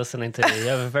person just listening to you. You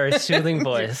have a very soothing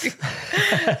voice.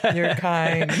 You're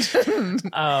kind.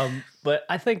 But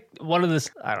I think one of this,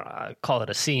 I call it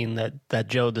a scene that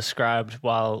Joe described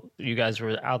while you guys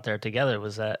were out there together,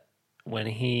 was that when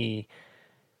he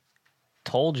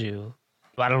told you,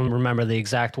 I don't remember the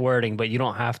exact wording, but you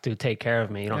don't have to take care of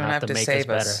me. You don't have to make us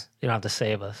better. You don't have to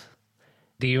save us.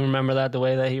 Do you remember that the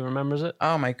way that he remembers it?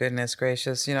 Oh my goodness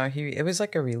gracious. It was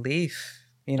like a relief.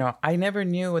 I never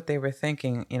knew what they were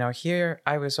thinking. Here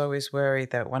I was always worried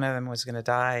that one of them was going to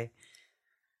die.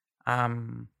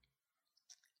 And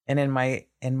in my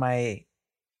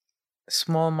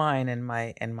small mind,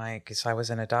 because I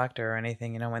wasn't a doctor or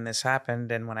anything, when this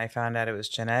happened and when I found out it was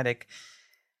genetic,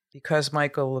 because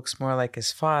Michael looks more like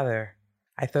his father,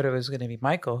 I thought it was going to be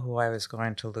Michael who I was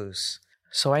going to lose.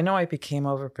 So I know I became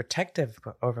overprotective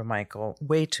over Michael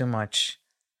way too much,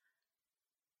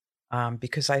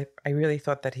 because I really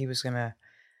thought that he was going to,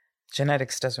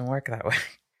 genetics doesn't work that way.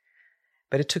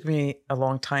 But it took me a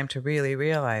long time to really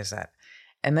realize that.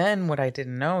 And then what I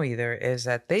didn't know either is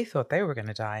that they thought they were going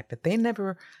to die, but I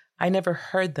never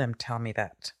heard them tell me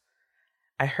that.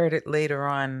 I heard it later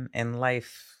on in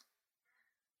life.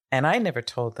 And I never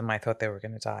told them I thought they were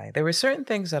going to die. There were certain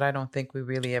things that I don't think we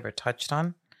really ever touched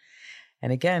on.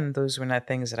 And again, those were not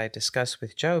things that I discussed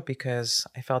with Joe because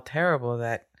I felt terrible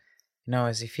that,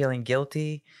 is he feeling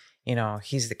guilty?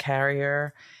 He's the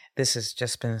carrier. This has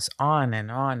just been on and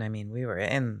on. I mean, we were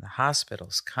in the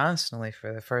hospitals constantly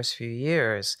for the first few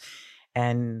years.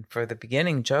 And for the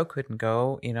beginning, Joe couldn't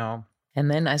go,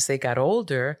 And then as they got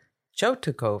older, Joe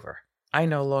took over. I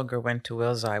no longer went to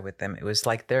Will's Eye with them. It was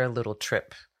like their little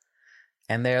trip.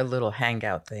 And their little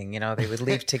hangout thing, they would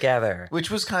leave together. Which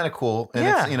was kind of cool. And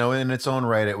yeah. It's, in its own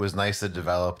right, it was nice to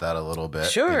develop that a little bit.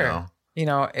 Sure.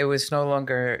 It was no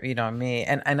longer, me.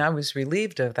 And I was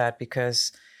relieved of that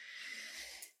because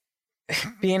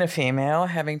being a female,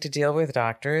 having to deal with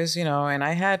doctors, and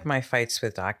I had my fights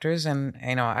with doctors and,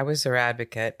 I was their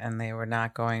advocate and they were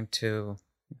not going to,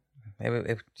 they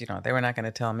were not going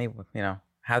to tell me,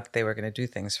 how they were going to do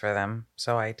things for them.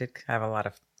 So I did have a lot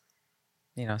of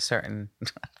certain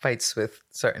fights with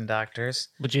certain doctors.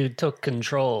 But you took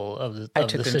control of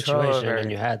the situation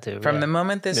and you had to. From the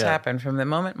moment this happened, from the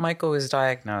moment Michael was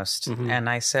diagnosed, and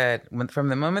I said, from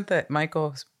the moment that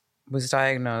Michael was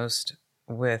diagnosed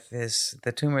with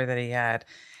the tumor that he had,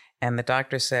 and the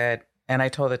doctor said, and I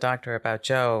told the doctor about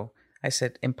Joe, I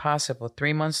said, impossible.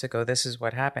 3 months ago, this is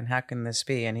what happened. How can this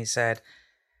be? And he said,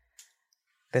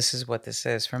 this is what this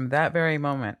is. From that very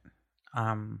moment,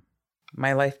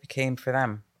 my life became for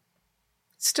them.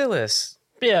 It still is.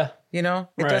 Yeah. It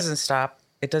doesn't stop.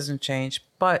 It doesn't change.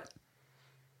 But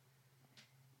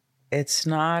it's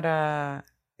not,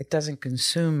 it doesn't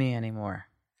consume me anymore.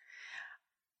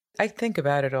 I think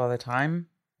about it all the time,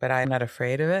 but I'm not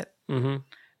afraid of it. Mm-hmm.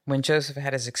 when Joseph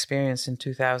had his experience in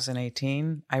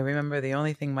 2018, I remember the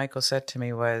only thing Michael said to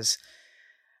me was,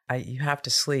 you have to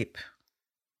sleep.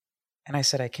 And I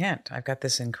said, I can't. I've got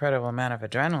this incredible amount of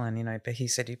adrenaline, but he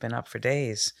said, you've been up for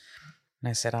days. And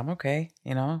I said, I'm okay,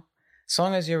 as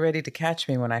long as you're ready to catch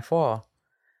me when I fall.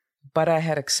 But I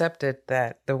had accepted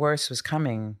that the worst was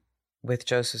coming with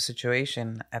Joseph's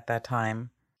situation at that time.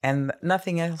 And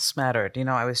nothing else mattered.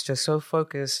 I was just so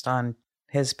focused on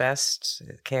his best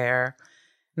care.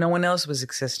 No one else was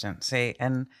existent, see?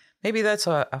 And maybe that's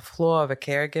a flaw of a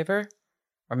caregiver,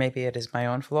 or maybe it is my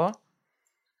own flaw.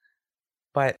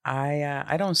 But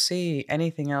I don't see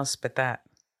anything else but that.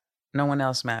 No one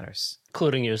else matters.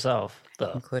 Including yourself,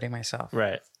 though. Including myself.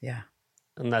 Right. Yeah.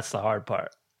 And that's the hard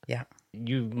part. Yeah.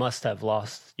 You must have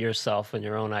lost yourself and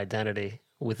your own identity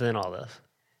within all this.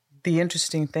 The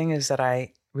interesting thing is that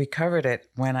I recovered it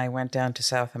when I went down to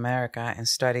South America and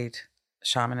studied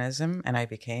shamanism, and I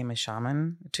became a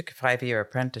shaman. It took a 5-year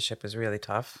apprenticeship. It was really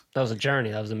tough. That was a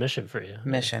journey. That was a mission for you.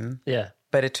 Mission. Yeah.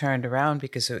 But it turned around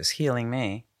because it was healing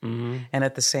me. Mm-hmm. And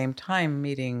at the same time,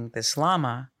 meeting this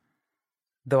Lama,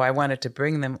 though I wanted to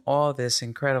bring them all this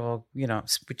incredible,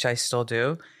 which I still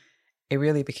do, it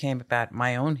really became about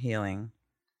my own healing.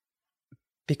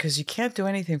 Because you can't do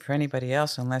anything for anybody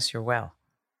else unless you're well.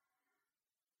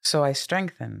 So I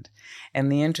strengthened.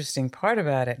 And the interesting part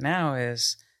about it now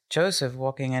is Joseph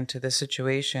walking into the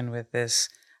situation with this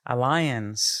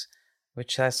alliance,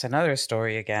 which that's another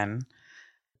story again.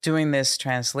 Doing this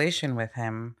translation with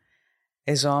him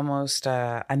is almost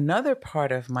another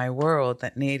part of my world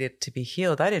that needed to be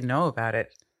healed. I didn't know about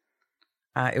it.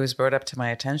 It was brought up to my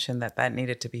attention that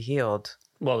needed to be healed.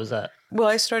 What was that? Well,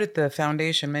 I started the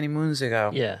foundation many moons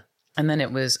ago. Yeah. And then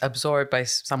it was absorbed by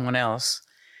someone else.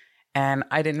 And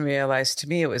I didn't realize, to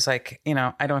me, it was like,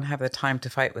 I don't have the time to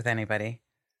fight with anybody.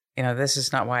 This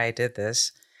is not why I did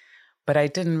this. But I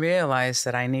didn't realize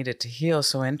that I needed to heal.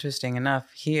 So interesting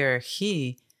enough, here,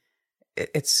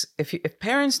 if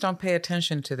parents don't pay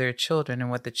attention to their children and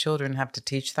what the children have to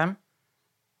teach them,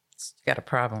 you got a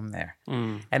problem there.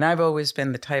 Mm. And I've always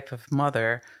been the type of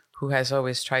mother who has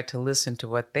always tried to listen to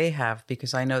what they have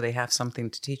because I know they have something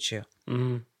to teach you.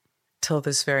 Mm. Till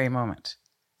this very moment.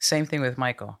 Same thing with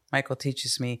Michael. Michael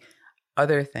teaches me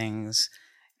other things,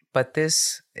 but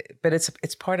it's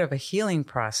part of a healing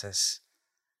process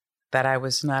that I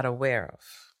was not aware of.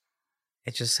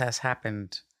 It just has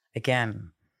happened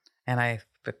again. And I've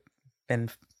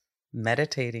been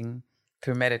meditating.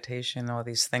 Through meditation, all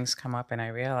these things come up and I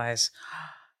realize,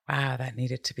 wow, that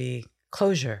needed to be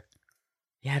closure.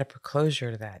 You had to put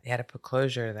closure to that. You had to put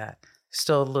closure to that.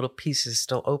 Still little pieces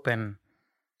still open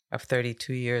of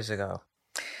 32 years ago.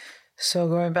 So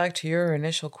going back to your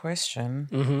initial question,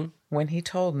 Mm-hmm. when he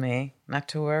told me not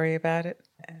to worry about it,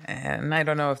 and I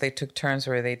don't know if they took turns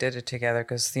or they did it together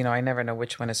because, I never know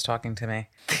which one is talking to me.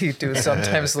 You do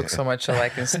sometimes look so much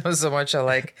alike and so much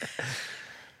alike.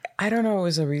 I don't know, it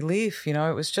was a relief, it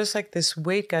was just like this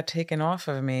weight got taken off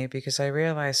of me because I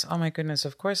realized, oh my goodness,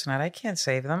 of course not. I can't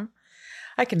save them.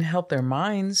 I can help their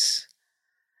minds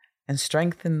and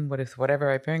strengthen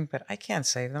whatever I bring, but I can't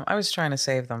save them. I was trying to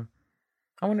save them.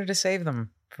 I wanted to save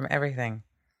them from everything.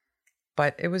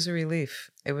 But it was a relief.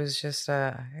 It was just,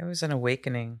 it was an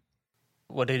awakening.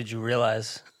 What did you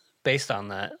realize based on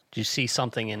that? Did you see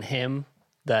something in him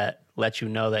that let you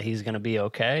know that he's going to be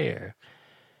okay? Or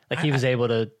like he was able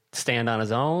to stand on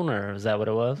his own, or is that what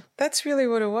it was? That's really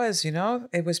what it was,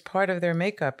 It was part of their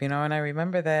makeup, and I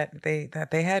remember that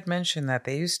they had mentioned that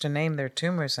they used to name their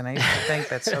tumors, and I used to think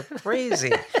that's so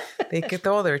crazy.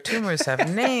 All their tumors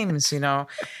have names,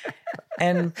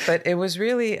 but it was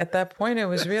really, at that point, it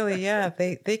was really,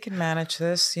 they can manage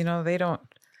this, they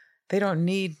don't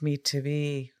need me to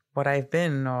be what I've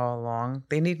been all along.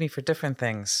 They need me for different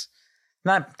things.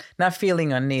 Not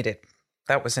feeling unneeded.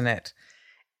 That wasn't it.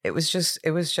 It was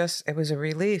a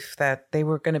relief that they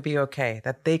were going to be okay,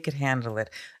 that they could handle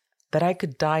it, that I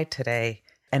could die today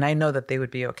and I know that they would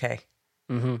be okay.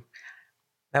 Mm-hmm.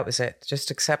 That was it.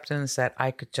 Just acceptance that I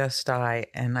could just die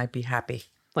and I'd be happy.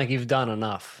 Like you've done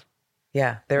enough.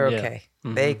 Yeah, they're okay.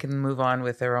 Mm-hmm. They can move on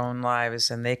with their own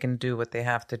lives and they can do what they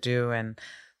have to do and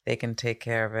they can take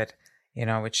care of it,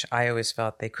 which I always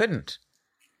felt they couldn't.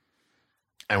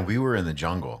 And we were in the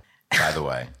jungle, by the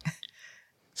way.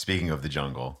 Speaking of the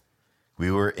jungle, we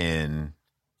were in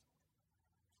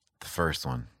the first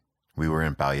one. We were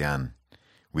in Bao'an.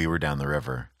 We were down the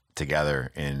river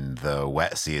together in the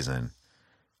wet season.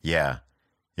 Yeah,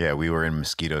 we were in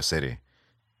Mosquito City.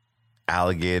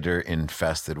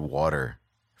 Alligator-infested water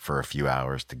for a few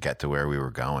hours to get to where we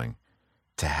were going,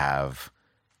 to have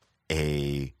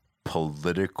a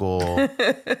political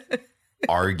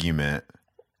argument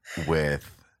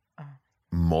with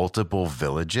multiple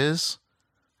villages.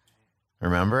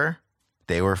 Remember?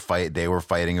 They were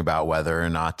fighting about whether or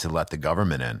not to let the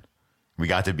government in. We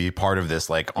got to be part of this.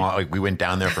 Like we went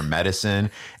down there for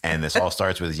medicine, and this all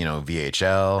starts with,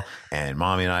 VHL, and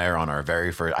mommy and I are on our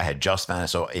very first, I had just found it.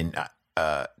 So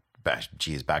back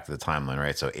to the timeline,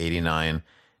 right? So 89,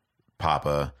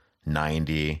 Papa,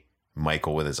 90,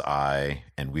 Michael with his eye,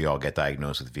 and we all get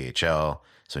diagnosed with VHL.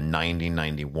 So 90,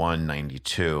 91,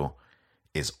 92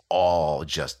 is all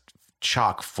just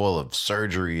chock full of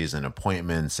surgeries and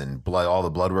appointments and all the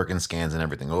blood work and scans and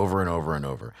everything over and over and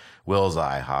over. Will's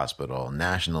Eye Hospital,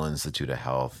 National Institute of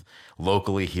Health,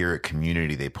 locally here at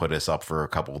Community, they put us up for a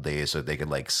couple of days so they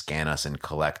could like scan us and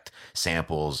collect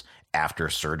samples after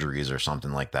surgeries or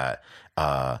something like that.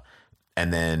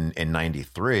 And then in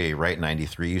 93, right?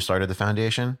 93, you started the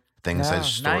foundation? No,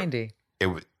 90.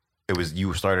 It was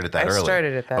you started it that early. I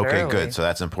started it that early. Okay, good. So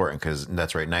that's important because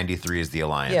that's right. 93 is the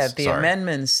alliance. Yeah, the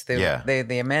amendments. Yeah.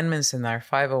 The amendments in our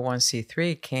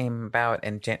 501c3 came about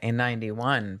in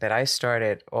 91, but I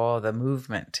started all the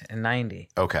movement in 90.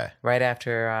 Okay. Right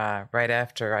after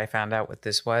I found out what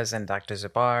this was, and Dr.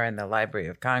 Zabar and the Library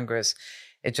of Congress,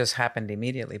 it just happened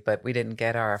immediately. But we didn't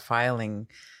get our filing.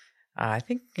 I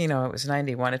think it was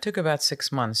 91. It took about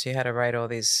 6 months. You had to write all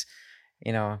these,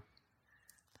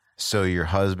 So your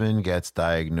husband gets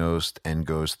diagnosed and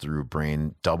goes through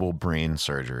double brain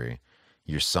surgery.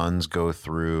 Your sons go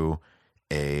through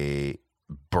a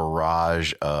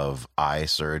barrage of eye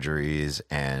surgeries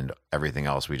and everything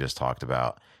else we just talked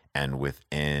about. And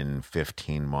within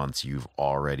 15 months, you've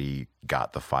already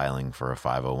got the filing for a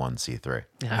 501c3.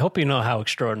 I hope you know how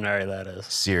extraordinary that is.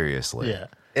 Seriously. Yeah.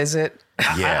 Is it?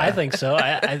 Yeah, I think so.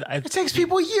 It takes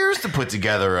people years to put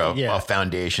together a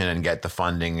foundation and get the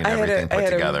funding and everything put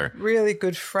together. I had a really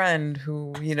good friend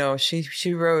who,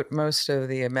 she wrote most of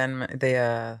the amendment.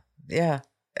 It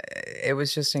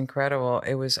was just incredible.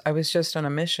 I was just on a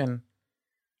mission.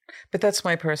 But that's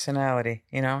my personality,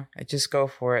 I just go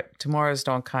for it. Tomorrows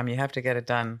don't come. You have to get it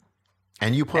done.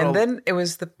 And you put then it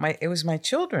was my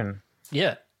children.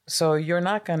 Yeah. So you're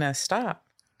not going to stop.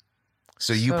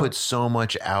 So you put so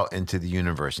much out into the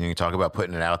universe. You talk about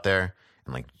putting it out there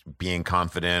and like being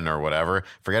confident or whatever.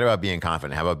 Forget about being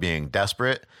confident. How about being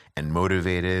desperate and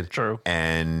motivated? True.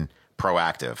 And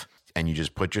proactive. And you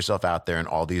just put yourself out there in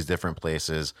all these different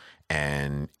places,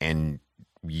 and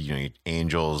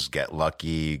angels get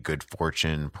lucky, good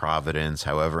fortune, providence,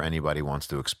 however anybody wants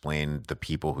to explain the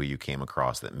people who you came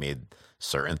across that made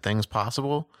certain things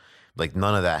possible. Like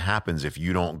none of that happens if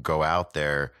you don't go out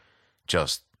there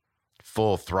just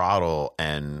full throttle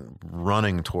and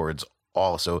running towards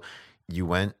all. So you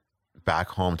went back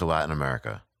home to Latin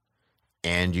America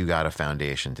and you got a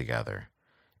foundation together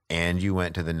and you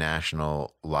went to the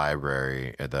National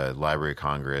Library, the Library of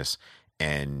Congress,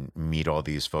 and meet all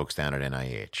these folks down at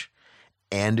NIH.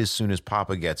 And as soon as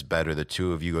Papa gets better, the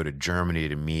two of you go to Germany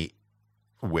to meet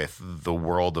with the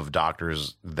world of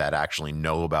doctors that actually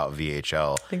know about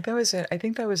VHL. I think that was it. I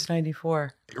think that was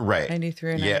 94. Right. 93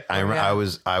 or 94. Yeah,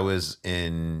 I was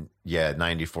in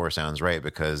 94 sounds right,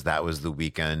 because that was the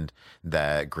weekend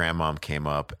that grandmom came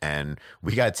up and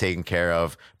we got taken care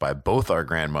of by both our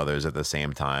grandmothers at the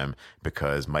same time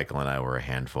because Michael and I were a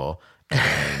handful.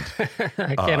 And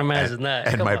I can't imagine that.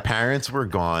 And my parents were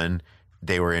gone.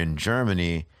 They were in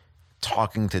Germany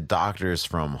talking to doctors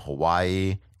from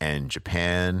Hawaii and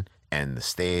Japan and the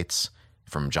States,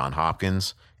 from John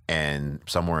Hopkins and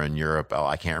somewhere in Europe.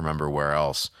 I can't remember where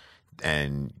else.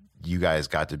 And you guys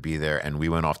got to be there, and we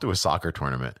went off to a soccer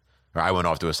tournament. Or I went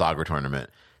off to a soccer tournament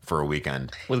for a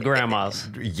weekend. With grandmas.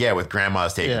 Yeah, with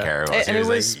grandmas taking care of us. And it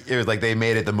was like they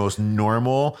made it the most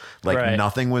normal, like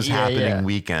nothing was happening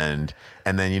weekend.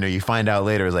 And then, you find out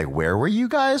later, it's like, where were you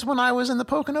guys when I was in the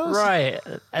Poconos? Right.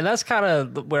 And that's kind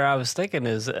of where I was thinking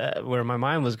is, where my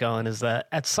mind was going, is that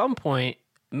at some point,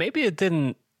 maybe it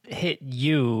didn't hit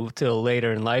you till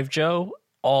later in life, Joe,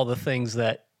 all the things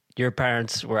that your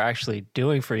parents were actually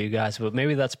doing for you guys. But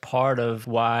maybe that's part of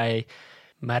why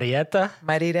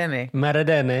Marirene,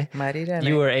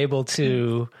 you were able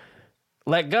to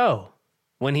let go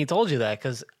when he told you that,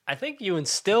 because I think you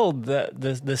instilled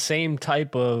the same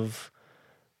type of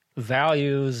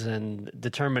values and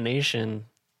determination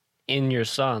in your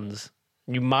sons.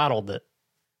 You modeled it.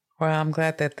 Well, I'm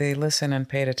glad that they listened and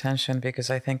paid attention, because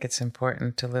I think it's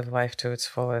important to live life to its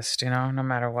fullest, no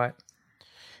matter what.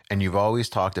 And you've always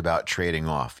talked about trading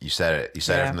off. You said it. You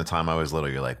said it from the time I was little.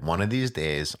 You're like, one of these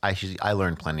days, I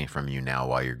learned plenty from you now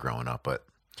while you're growing up, but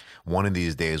one of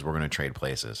these days we're going to trade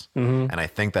places. Mm-hmm. And I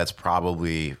think that's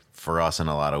probably, for us in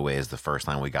a lot of ways, the first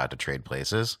time we got to trade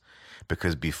places,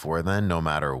 because before then, no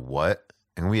matter what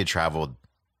and we had traveled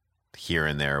here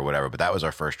and there or whatever, but that was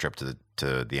our first trip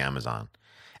to the Amazon.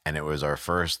 And it was our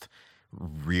first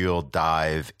real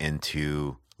dive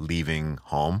into leaving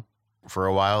home for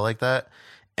a while like that.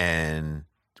 And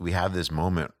we have this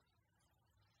moment,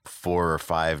 4 or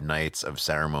 5 nights of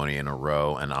ceremony in a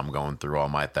row, and I'm going through all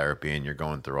my therapy and you're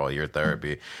going through all your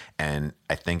therapy. And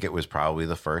I think it was probably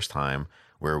the first time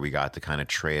where we got to kind of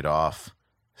trade off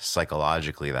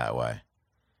psychologically that way.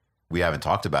 We haven't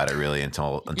talked about it really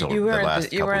until you the last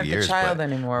couple you weren't years. the child but,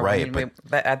 anymore. right?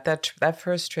 But at that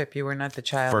first trip, you were not the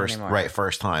child anymore.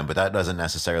 First time. But that doesn't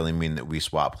necessarily mean that we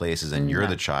swap places and you're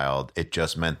the child. It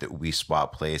just meant that we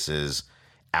swap places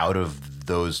out of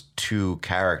those two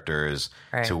characters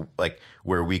to like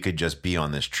where we could just be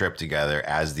on this trip together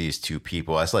as these two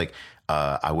people. That's like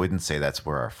I wouldn't say that's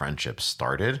where our friendship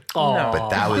started. Oh, No. But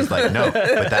that was like no.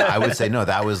 But that I would say no.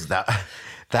 That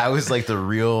was like the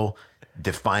real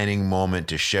defining moment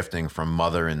to shifting from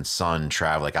mother and son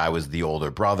travel. Like I was the older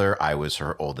brother, I was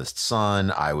her oldest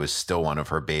son, I was still one of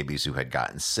her babies who had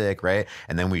gotten sick, right?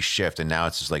 And then we shift, and now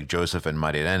it's just like Joseph and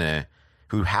Marirene,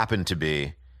 who happened to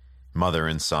be mother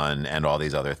and son and all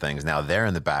these other things. Now they're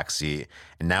in the back seat,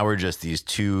 and now we're just these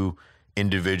two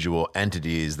individual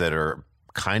entities that are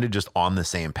kind of just on the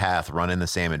same path, running the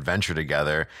same adventure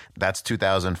together. That's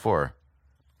 2004.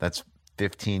 That's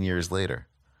 15 years later.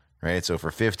 Right. So for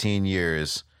 15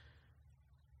 years,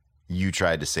 you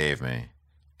tried to save me.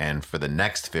 And for the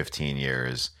next 15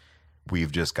 years,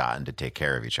 we've just gotten to take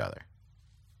care of each other.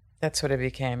 That's what it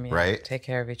became. Yeah. Right. Take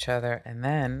care of each other. And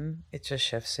then it just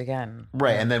shifts again.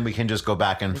 Right. And then we can just go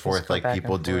back and forth go like back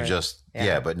people and do forth. just,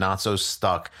 Yeah. but not so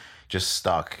stuck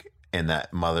in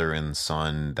that mother and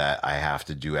son that I have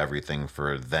to do everything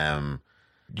for them.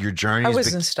 Your journey I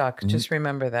wasn't stuck. Just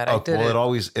remember that. I did well,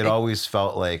 it always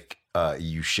felt like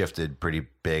you shifted pretty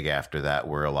big after that,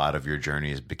 where a lot of your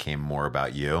journeys became more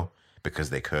about you because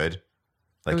they could,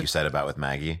 like you said about with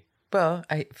Maggie. Well,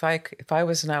 if I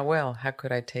was not well, how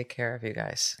could I take care of you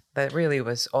guys? That really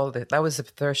was that was the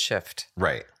first shift.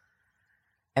 Right.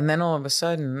 And then all of a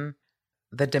sudden,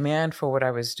 the demand for what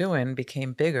I was doing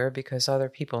became bigger because other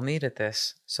people needed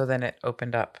this. So then it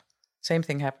opened up. Same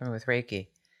thing happened with Reiki.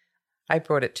 I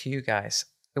brought it to you guys.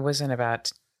 It wasn't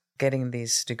about getting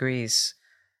these degrees,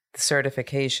 the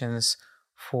certifications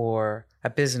for a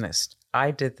business.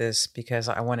 I did this because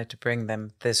I wanted to bring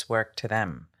them this work to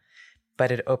them.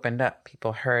 But it opened up.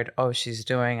 People heard, oh, she's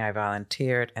doing, I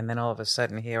volunteered. And then all of a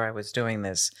sudden here I was doing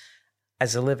this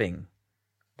as a living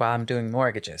while I'm doing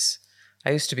mortgages.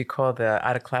 I used to be called the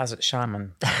out-of-closet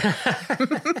shaman.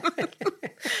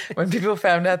 When people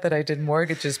found out that I did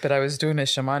mortgages, but I was doing a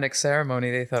shamanic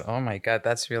ceremony, they thought, oh my God,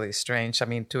 that's really strange. I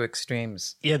mean, two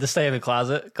extremes. You had to stay in the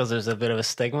closet because there's a bit of a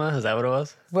stigma. Is that what it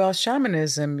was? Well,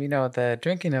 shamanism, the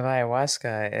drinking of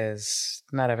ayahuasca is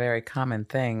not a very common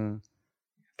thing.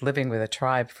 Living with a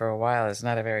tribe for a while is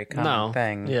not a very common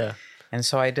thing. Yeah. And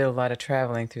so I did a lot of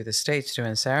traveling through the States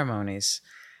doing ceremonies.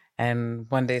 And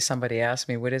one day somebody asked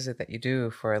me, what is it that you do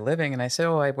for a living? And I said,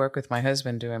 I work with my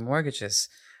husband doing mortgages.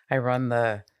 I run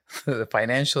the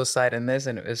financial side in this,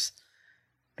 and it was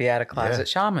the out-of-closet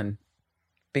shaman.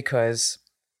 Because,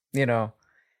 it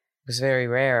was very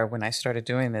rare when I started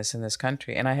doing this in this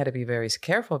country. And I had to be very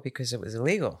careful because it was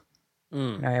illegal.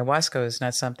 Ayahuasca is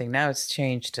not something, now it's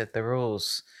changed to the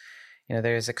rules.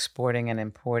 There's exporting and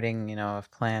importing, of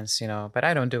plants, but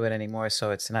I don't do it anymore.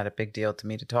 So it's not a big deal to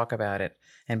me to talk about it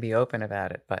and be open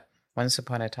about it. But once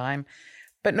upon a time,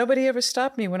 but nobody ever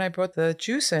stopped me when I brought the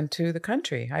juice into the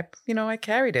country. I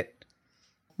carried it.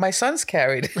 My sons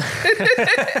carried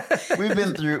it. We've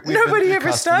been through. Nobody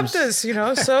ever stopped us,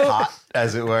 so hot,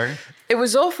 as it were. It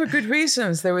was all for good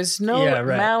reasons. There was no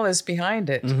malice behind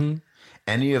it. Mm-hmm.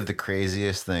 Any of the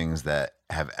craziest things that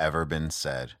have ever been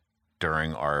said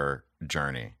during our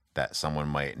journey that someone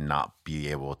might not be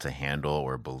able to handle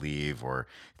or believe or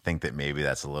think that maybe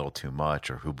that's a little too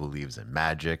much, or who believes in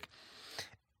magic.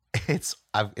 It's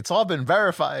all been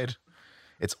verified.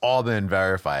 It's all been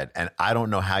verified. And I don't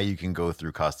know how you can go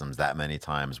through customs that many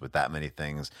times with that many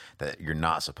things that you're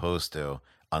not supposed to,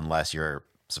 unless you're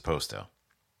supposed to.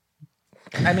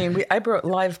 I mean, I brought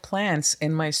live plants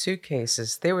in my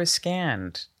suitcases. They were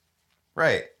scanned.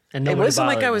 Right. And It nobody wasn't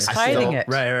like bothered I was you. hiding it.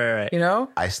 Right.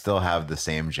 I still have the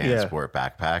same JanSport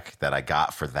backpack that I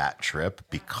got for that trip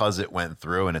because it went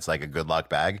through, and it's like a good luck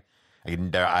bag.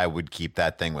 I would keep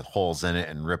that thing with holes in it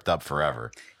and ripped up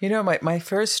forever. My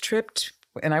first trip,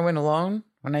 and I went alone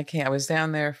when I came. I was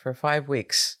down there for 5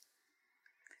 weeks.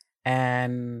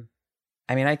 And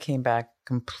I came back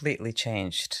completely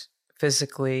changed,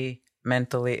 physically,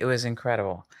 mentally. It was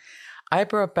incredible. I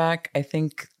brought back, I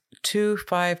think, 2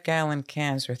 5-gallon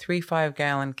cans or 3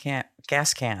 5-gallon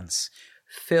gas cans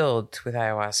filled with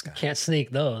ayahuasca. Can't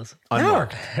sneak those.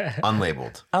 Unmarked,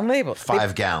 unlabeled, Unlabeled.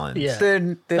 5 gallons. Yeah.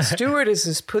 The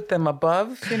stewardesses put them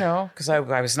above, because I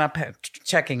was not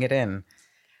checking it in.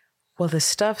 Well, the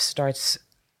stuff starts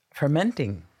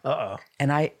fermenting. Uh-oh.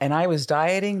 And I was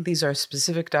dieting. These are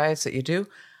specific diets that you do.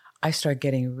 I start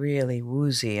getting really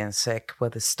woozy and sick. Well,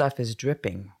 the stuff is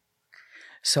dripping.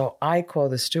 So I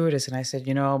called the stewardess and I said,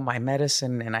 my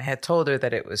medicine, and I had told her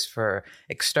that it was for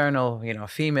external,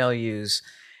 female use.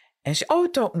 And she, oh,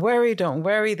 don't worry.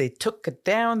 They took it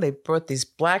down. They brought these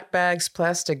black bags,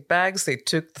 plastic bags.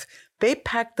 They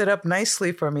packed it up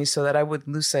nicely for me so that I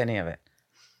wouldn't lose any of it.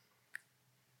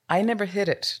 I never hid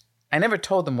it. I never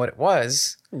told them what it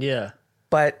was, Yeah.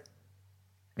 but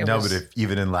But if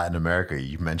even in Latin America,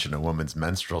 you mention a woman's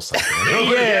menstrual cycle,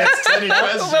 Yeah.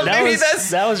 Well, maybe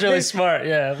That was really smart.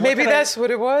 Yeah. maybe that's what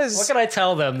it was. What can I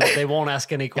tell them that they won't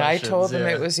ask any I questions? told them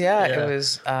Yeah. it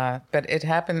was, but it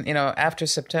happened, after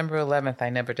September 11th, I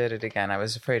never did it again. I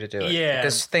was afraid to do it. Yeah.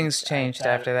 Because things changed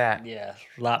after that. Yeah.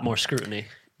 A lot more scrutiny.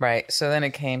 Right. So then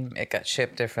it got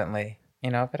shipped differently,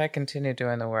 but I continued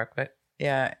doing the work. But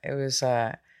yeah, it was,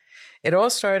 it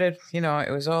all started,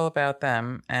 it was all about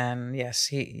them. And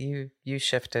yes, you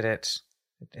shifted it.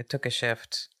 It took a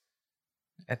shift.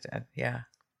 Yeah.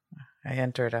 I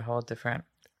entered a whole different,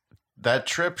 that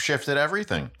trip shifted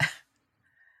everything.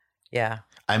 yeah.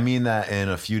 I mean that in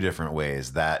a few different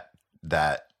ways. That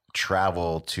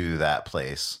travel to that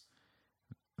place,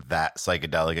 that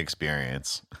psychedelic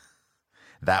experience,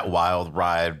 that wild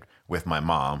ride with my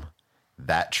mom,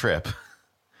 that trip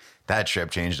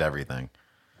changed everything.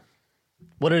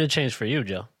 What did it change for you,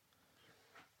 Joe?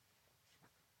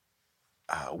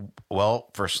 Well,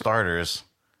 for starters,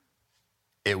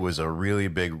 it was a really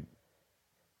big.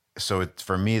 So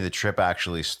for me, the trip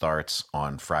actually starts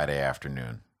on Friday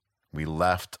afternoon. We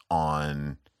left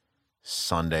on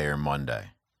Sunday or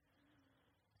Monday.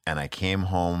 And I came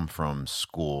home from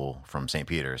school from St.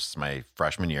 Peter's. It's my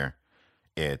freshman year.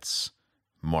 It's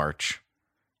March.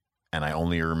 And I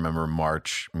only remember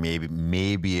March.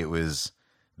 Maybe it was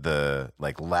the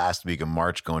last week of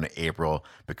March going to April,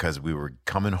 because we were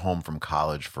coming home from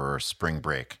college for spring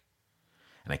break.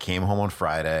 And I came home on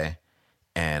Friday,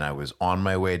 and I was on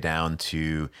my way down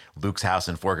to Luke's house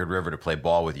in Forked River to play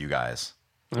ball with you guys.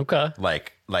 Okay.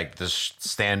 Like the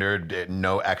standard,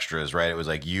 no extras, right? It was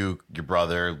like you, your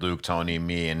brother, Luke, Tony,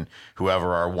 me, and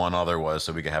whoever our one other was,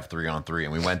 so we could have 3-on-3.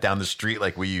 And we went down the street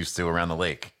like we used to around the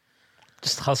lake.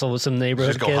 Just hustle with some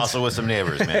neighborhood Just go kids. hustle with some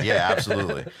neighbors, man. Yeah,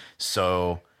 absolutely.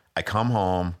 So I come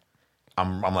home.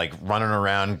 I'm like running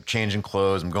around, changing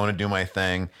clothes. I'm going to do my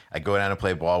thing. I go down to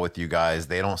play ball with you guys.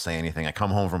 They don't say anything. I come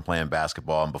home from playing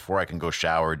basketball, and before I can go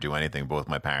shower or do anything, both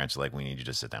my parents are like, "We need you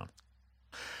to sit down."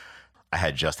 I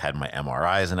had just had my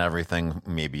MRIs and everything,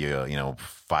 maybe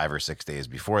 5 or 6 days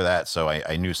before that, so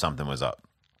I knew something was up.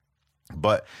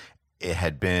 But it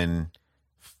had been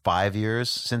 5 years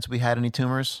since we had any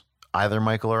tumors, either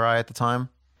Michael or I at the time,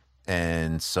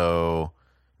 and so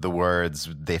the words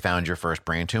 "they found your first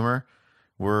brain tumor"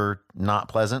 were not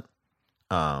pleasant.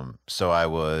 So I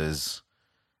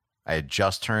had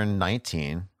just turned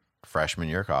 19, freshman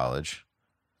year of college,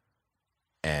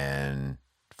 and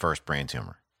first brain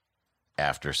tumor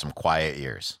after some quiet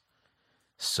years.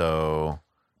 So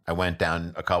I went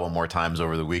down a couple more times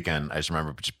over the weekend. I just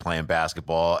remember just playing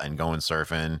basketball and going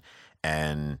surfing,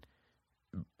 and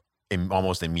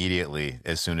almost immediately,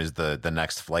 as soon as the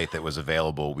next flight that was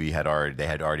available, they had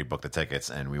already booked the tickets,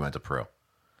 and we went to Peru.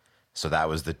 So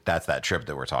that's that trip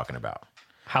that we're talking about.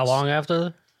 How long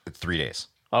after? 3 days.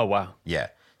 Oh, wow. Yeah.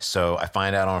 So I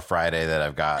find out on Friday that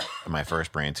I've got my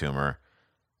first brain tumor.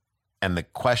 And the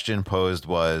question posed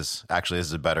was, actually, this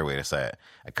is a better way to say it.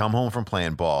 I come home from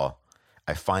playing ball.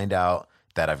 I find out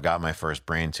that I've got my first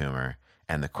brain tumor.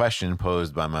 And the question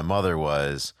posed by my mother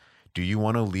was, do you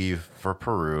want to leave for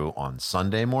Peru on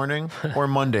Sunday morning or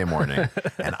Monday morning?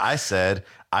 And I said,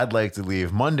 I'd like to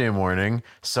leave Monday morning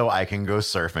so I can go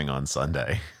surfing on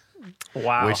Sunday.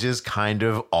 Wow. Which is kind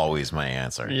of always my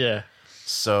answer. Yeah.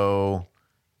 So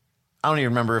I don't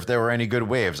even remember if there were any good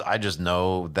waves. I just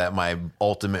know that my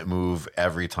ultimate move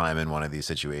every time in one of these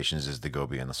situations is to go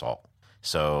be in the salt.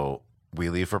 So we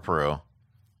leave for Peru.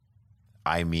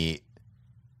 I meet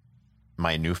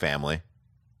my new family,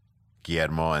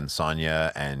 Guillermo and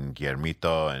Sonia and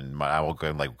Guillermito, and I will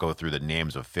go through the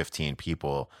names of 15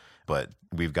 people, but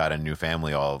we've got a new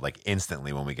family all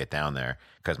instantly when we get down there,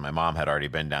 because my mom had already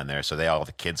been down there. So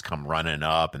the kids come running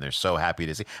up, and they're so happy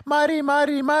to see Mari,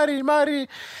 Mari, Mari, Mari.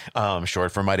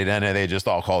 Short for Marirene, they just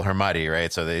all call her Mari,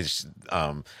 right? So they just,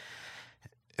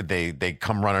 they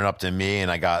come running up to me,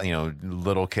 and I got,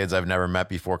 little kids I've never met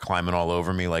before climbing all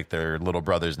over me like they're little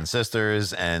brothers and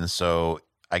sisters. And so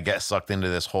I get sucked into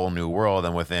this whole new world.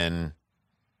 And within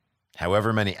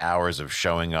however many hours of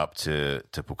showing up to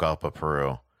Pucallpa,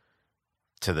 Peru,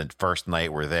 to the first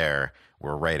night we're there,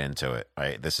 we're right into it,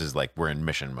 right? This is like, we're in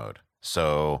mission mode.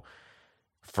 So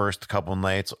first couple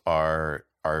nights are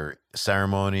our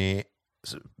ceremony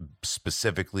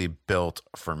specifically built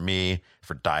for me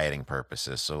for dieting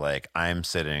purposes. So like, I'm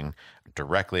sitting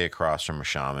directly across from a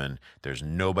shaman. There's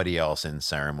nobody else in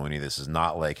ceremony. This is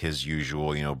not like his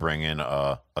usual, bring in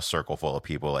a circle full of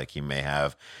people like he may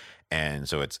have. And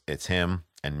so it's him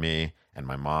and me and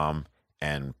my mom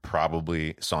and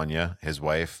probably Sonia, his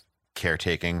wife,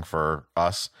 caretaking for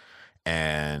us.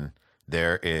 And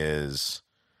there's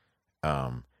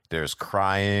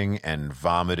crying and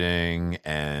vomiting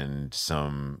and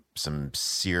some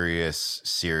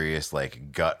serious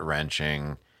like gut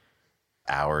wrenching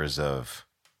hours of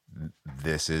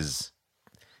it's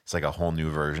like a whole new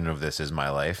version of This Is My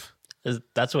Life.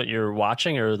 That's what you're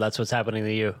watching, or that's what's happening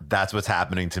to you? That's what's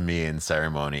happening to me in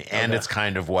ceremony. And it's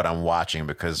kind of what I'm watching,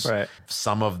 because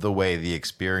some of the way the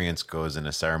experience goes in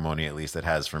a ceremony, at least it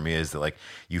has for me, is that like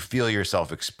you feel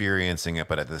yourself experiencing it,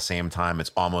 but at the same time,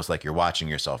 it's almost like you're watching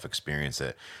yourself experience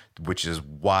it, which is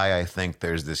why I think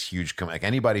there's this huge, like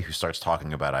anybody who starts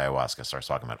talking about ayahuasca starts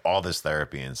talking about all this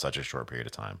therapy in such a short period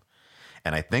of time.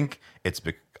 And I think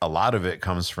a lot of it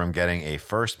comes from getting a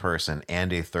first person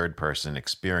and a third person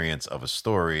experience of a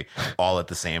story all at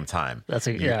the same time.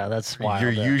 That's wild.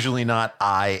 You're usually not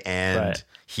I and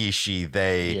he, she,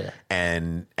 they.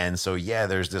 And so,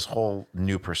 there's this whole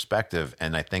new perspective.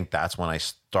 And I think that's when I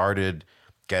started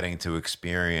getting to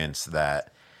experience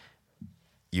that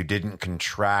you didn't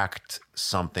contract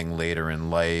something later in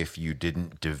life. You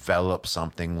didn't develop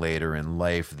something later in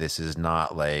life. This is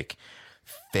not like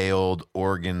failed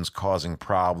organs causing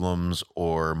problems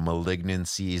or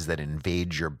malignancies that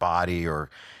invade your body, or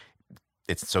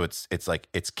it's like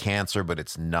it's cancer, but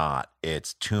it's not.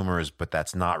 It's tumors, but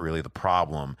that's not really the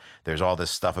problem. There's all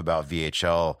this stuff about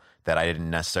VHL that I didn't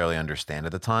necessarily understand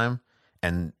at the time.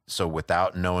 And so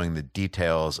without knowing the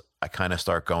details, I kind of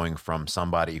start going from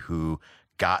somebody who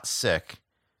got sick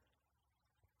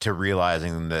to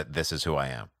realizing that this is who I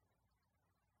am.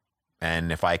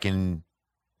 And if I can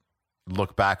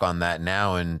look back on that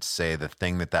now and say the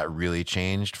thing that really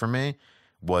changed for me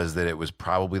was that it was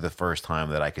probably the first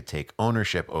time that I could take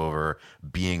ownership over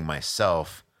being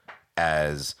myself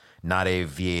as not a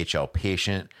VHL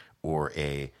patient or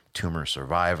a tumor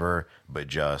survivor, but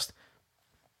just,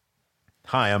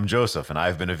 hi, I'm Joseph, and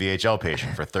I've been a VHL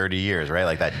patient for 30 years, right?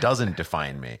 Like that doesn't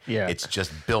define me. Yeah. It's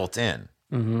just built in.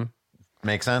 Mm-hmm.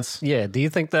 Make sense? Yeah. Do you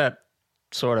think that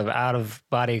sort of out of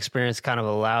body experience kind of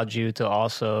allowed you to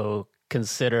also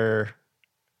consider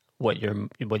what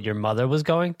your mother was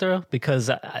going through? Because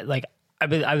I've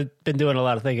been doing a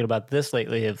lot of thinking about this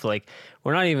lately, of like,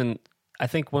 we're not even, I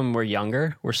think when we're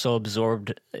younger, we're so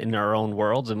absorbed in our own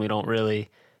worlds and we don't really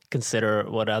consider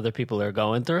what other people are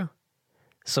going through.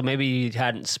 So maybe you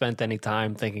hadn't spent any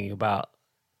time thinking about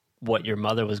what your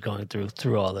mother was going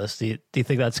through all this. Do you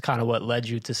think that's kind of what led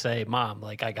you to say, Mom,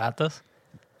 like, I got this?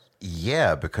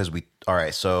 Yeah, because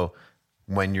so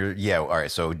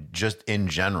just in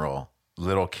general,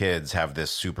 little kids have this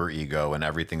super ego and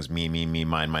everything's me,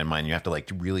 mine. You have to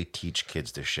like really teach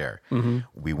kids to share. Mm-hmm.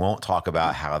 We won't talk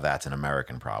about how that's an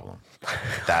American problem.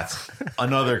 That's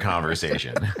another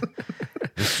conversation.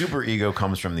 The super ego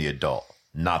comes from the adult,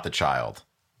 not the child.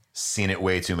 Seen it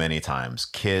way too many times.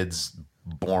 Kids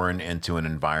born into an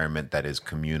environment that is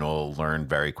communal learn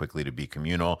very quickly to be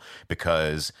communal,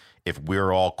 because if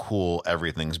we're all cool,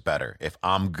 everything's better. If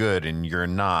I'm good and you're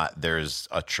not, there's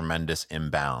a tremendous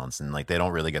imbalance. And like, they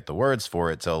don't really get the words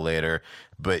for it till later,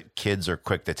 but kids are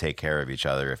quick to take care of each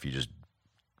other if you just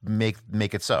make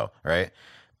it so, right?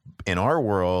 In our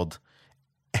world,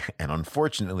 and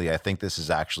unfortunately, I think this has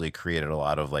actually created a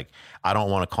lot of like, I don't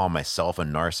want to call myself a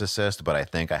narcissist, but I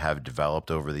think I have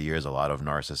developed over the years a lot of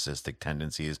narcissistic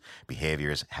tendencies,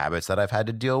 behaviors, habits that I've had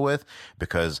to deal with,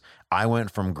 because I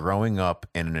went from growing up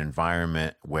in an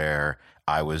environment where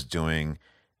I was doing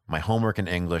my homework in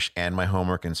English and my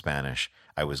homework in Spanish.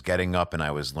 I was getting up and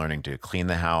I was learning to clean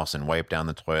the house and wipe down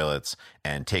the toilets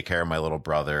and take care of my little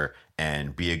brother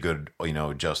and be a good,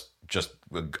 just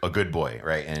a good boy,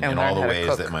 right? And in all the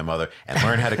ways that my mother, and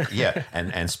learn how to,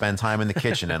 and spend time in the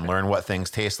kitchen and learn what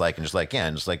things taste like, and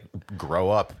just grow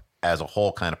up as a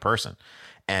whole kind of person.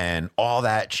 And all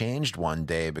that changed one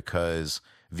day because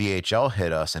VHL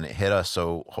hit us, and it hit us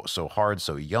so hard,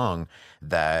 so young,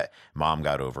 that mom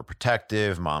got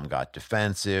overprotective, mom got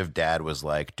defensive, dad was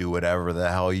like, do whatever the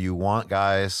hell you want,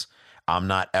 guys. I'm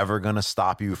not ever going to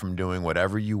stop you from doing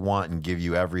whatever you want and give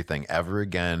you everything ever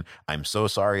again. I'm so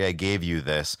sorry I gave you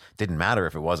this. Didn't matter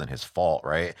if it wasn't his fault,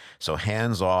 right? So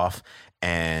hands off,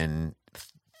 and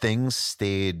things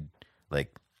stayed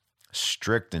like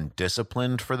strict and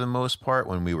disciplined for the most part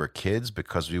when we were kids,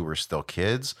 because we were still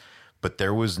kids, but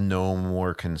there was no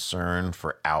more concern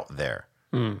for out there.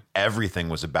 Everything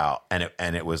was about, and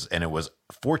it was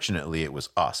fortunately it was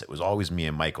us. It was always me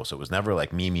and Michael. So it was never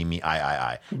like me,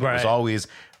 I. It was always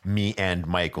me and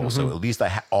Michael. So at least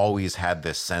I always had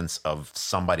this sense of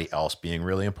somebody else being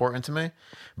really important to me.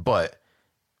 But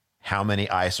how many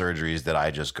eye surgeries did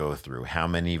I just go through? How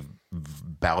many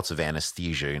bouts of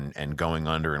anesthesia and going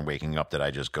under and waking up did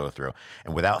I just go through?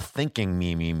 And without thinking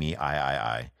me,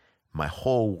 I, my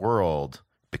whole world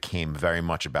became very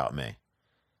much about me.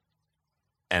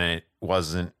 And it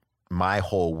wasn't my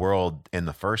whole world in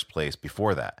the first place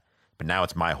before that. But now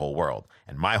it's my whole world.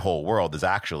 And my whole world is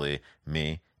actually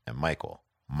me and Michael.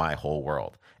 My whole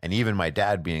world. And even my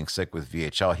dad being sick with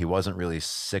VHL, he wasn't really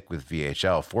sick with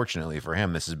VHL. Fortunately for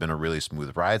him, this has been a really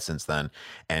smooth ride since then.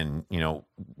 And, you know,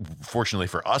 fortunately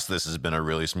for us, this has been a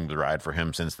really smooth ride for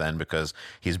him since then, because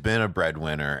he's been a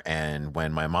breadwinner. And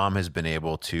when my mom has been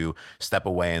able to step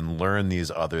away and learn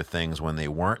these other things when they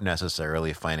weren't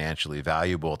necessarily financially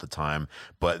valuable at the time,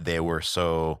 but they were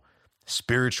so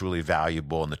spiritually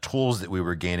valuable, and the tools that we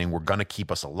were gaining were going to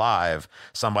keep us alive,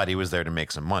 somebody was there to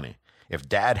make some money. If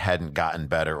dad hadn't gotten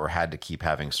better or had to keep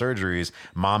having surgeries,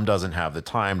 mom doesn't have the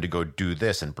time to go do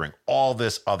this and bring all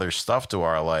this other stuff to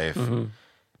our life,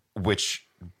 which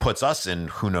puts us in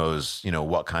who knows, you know,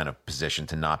 what kind of position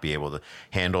to not be able to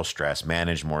handle stress,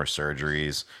 manage more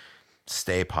surgeries,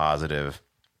 stay positive.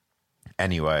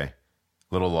 Anyway,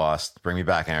 little lost. Bring me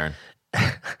back, Aaron.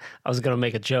 I was going to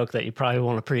make a joke that you probably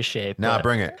won't appreciate. Nah,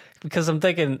 bring it. Because I'm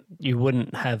thinking you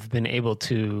wouldn't have been able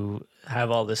to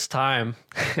have all this time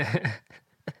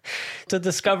to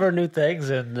discover new things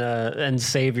and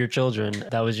save your children.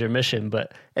 That was your mission.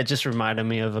 But it just reminded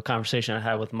me of a conversation I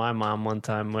had with my mom one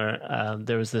time where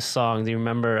there was this song. Do you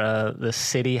remember the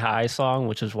City High song,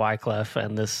 which is Wyclef,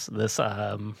 and this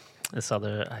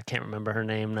other, I can't remember her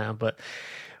name now, but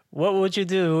what would you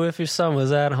do if your son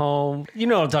was at home? You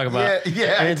know what I'm talking about.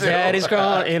 Yeah. And daddy's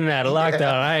gone in and out of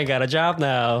lockdown. I ain't got a job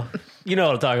now. You know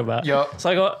what I'm talking about. Yep.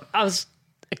 So I was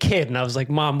a kid and I was like,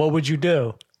 Mom, what would you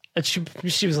do? And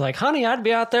she was like, honey, I'd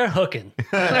be out there hooking.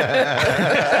 Because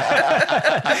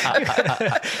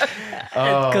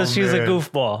she's a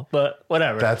goofball, but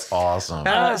whatever. That's awesome.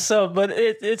 But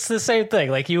it's the same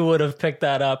thing. Like, you would have picked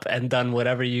that up and done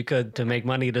whatever you could to make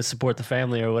money to support the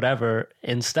family or whatever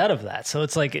instead of that. So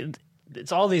it's like,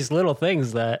 it's all these little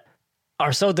things that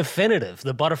are so definitive.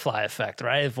 The butterfly effect,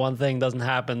 right? If one thing doesn't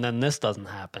happen, then this doesn't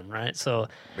happen, right? So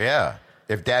yeah.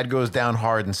 If dad goes down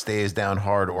hard and stays down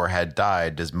hard or had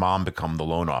died, does mom become the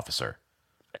loan officer?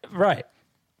 Right.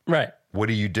 What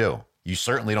do? You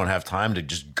certainly don't have time to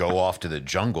just go off to the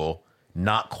jungle,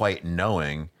 not quite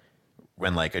knowing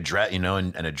when, like,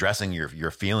 and addressing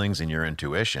your feelings and your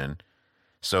intuition.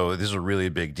 So this is a really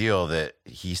big deal that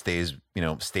he stays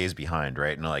behind,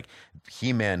 right? And like,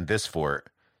 he manned this fort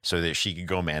so that she could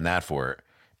go man that fort.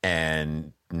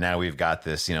 And now we've got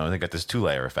this, they got this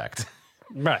 2-layer effect.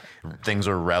 Right. Things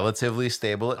are relatively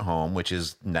stable at home, which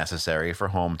is necessary for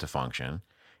home to function.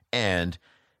 And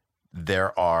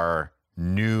there are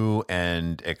new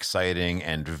and exciting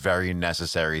and very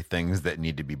necessary things that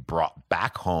need to be brought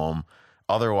back home.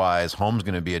 Otherwise, home's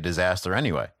going to be a disaster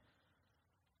anyway.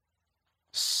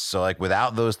 So, like,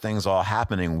 without those things all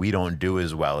happening, we don't do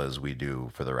as well as we do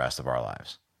for the rest of our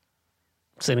lives.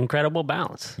 It's an incredible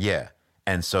balance. Yeah.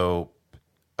 And so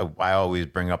I always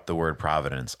bring up the word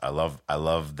providence. I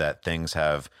love that things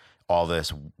have all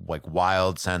this, like,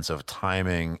 wild sense of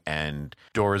timing and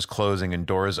doors closing and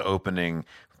doors opening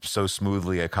so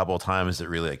smoothly a couple of times that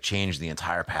really, like, change the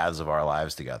entire paths of our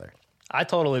lives together. I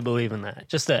totally believe in that.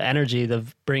 Just the energy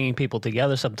of bringing people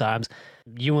together sometimes.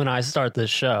 You and I start this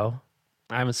show.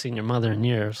 I haven't seen your mother in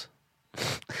years.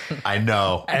 I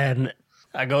know. And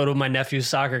I go to my nephew's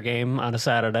soccer game on a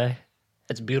Saturday.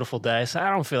 It's a beautiful day, so I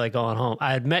don't feel like going home.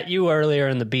 I had met you earlier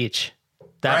in the beach.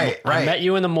 Right. I met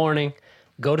you in the morning,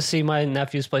 go to see my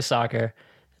nephews play soccer.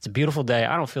 It's a beautiful day.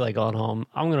 I don't feel like going home.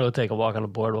 I'm going to go take a walk on the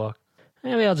boardwalk.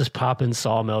 Maybe I'll just pop in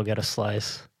Sawmill, get a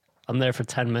slice. I'm there for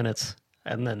 10 minutes,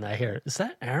 and then I hear, is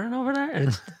that Aaron over there?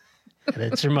 And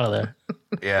it's your mother.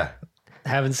 Yeah.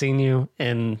 Haven't seen you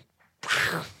in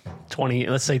 20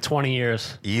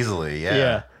 years. Easily, yeah.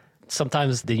 Yeah.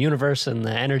 sometimes the universe and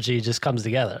the energy just comes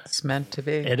together. It's meant to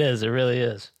be. It is. It really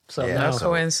is. So Yeah. No no.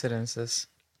 coincidences.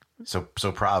 So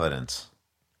providence.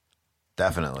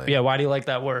 Definitely. Yeah. Why do you like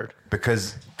that word?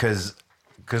 Because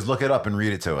look it up and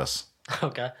read it to us.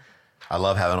 Okay. I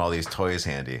love having all these toys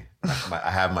handy. I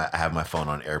have my phone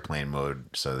on airplane mode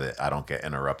so that I don't get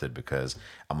interrupted because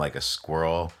I'm like a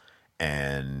squirrel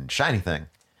and shiny thing.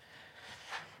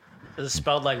 Is it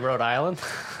spelled like Rhode Island?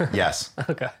 Yes.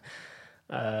 Okay.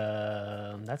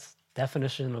 That's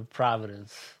definition of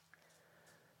providence.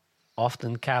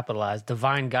 Often capitalized.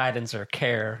 Divine guidance or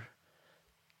care.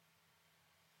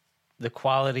 The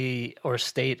quality or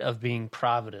state of being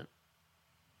provident.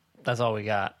 That's all we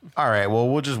got. All right. Well,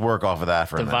 we'll just work off of that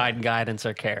for a minute. Divine guidance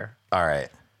or care. All right.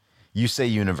 You say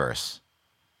universe.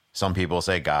 Some people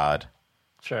say God.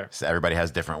 Sure. So everybody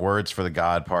has different words for the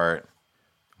God part.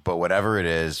 But whatever it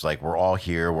is, like we're all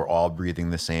here. We're all breathing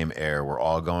the same air. We're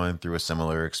all going through a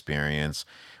similar experience.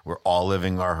 We're all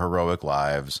living our heroic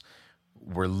lives.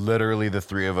 We're literally the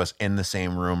three of us in the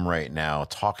same room right now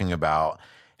talking about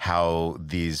how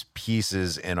these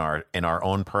pieces in our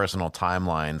own personal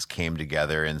timelines came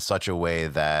together in such a way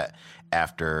that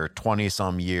after 20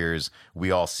 some years,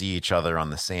 we all see each other on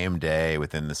the same day,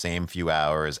 within the same few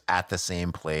hours, at the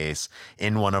same place,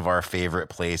 in one of our favorite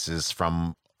places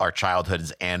from our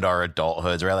childhoods and our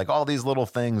adulthoods, right? Like all these little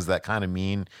things that kind of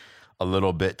mean a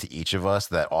little bit to each of us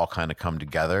that all kind of come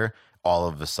together all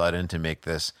of a sudden to make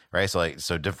this, right?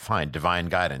 So define divine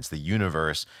guidance, the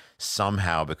universe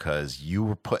somehow, because you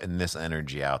were putting this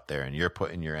energy out there and you're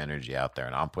putting your energy out there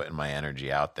and I'm putting my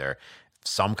energy out there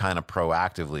some kind of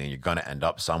proactively, and you're going to end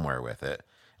up somewhere with it.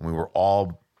 And we were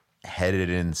all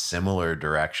headed in similar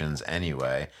directions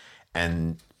anyway.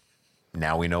 And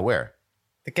now we know where.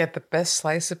 To get the best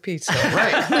slice of pizza.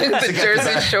 Right. The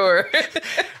Jersey Shore.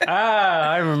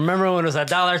 I remember when it was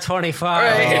 $1.25.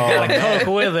 Right. Got a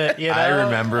Coke with it. You know? I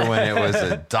remember when it was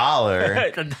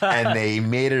 $1 and they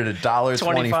made it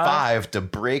 $1.25 to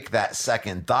break that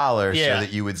second dollar Yeah. so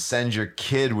that you would send your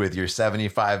kid with your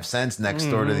 75 cents next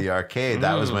door to the arcade.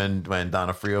 That was when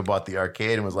Donofrio bought the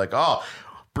arcade and was like, oh,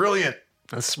 brilliant.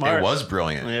 That's smart. It was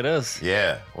brilliant. It is.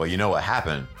 Yeah. Well, you know what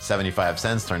happened? 75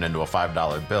 cents turned into a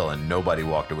 $5 bill and nobody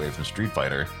walked away from Street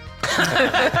Fighter.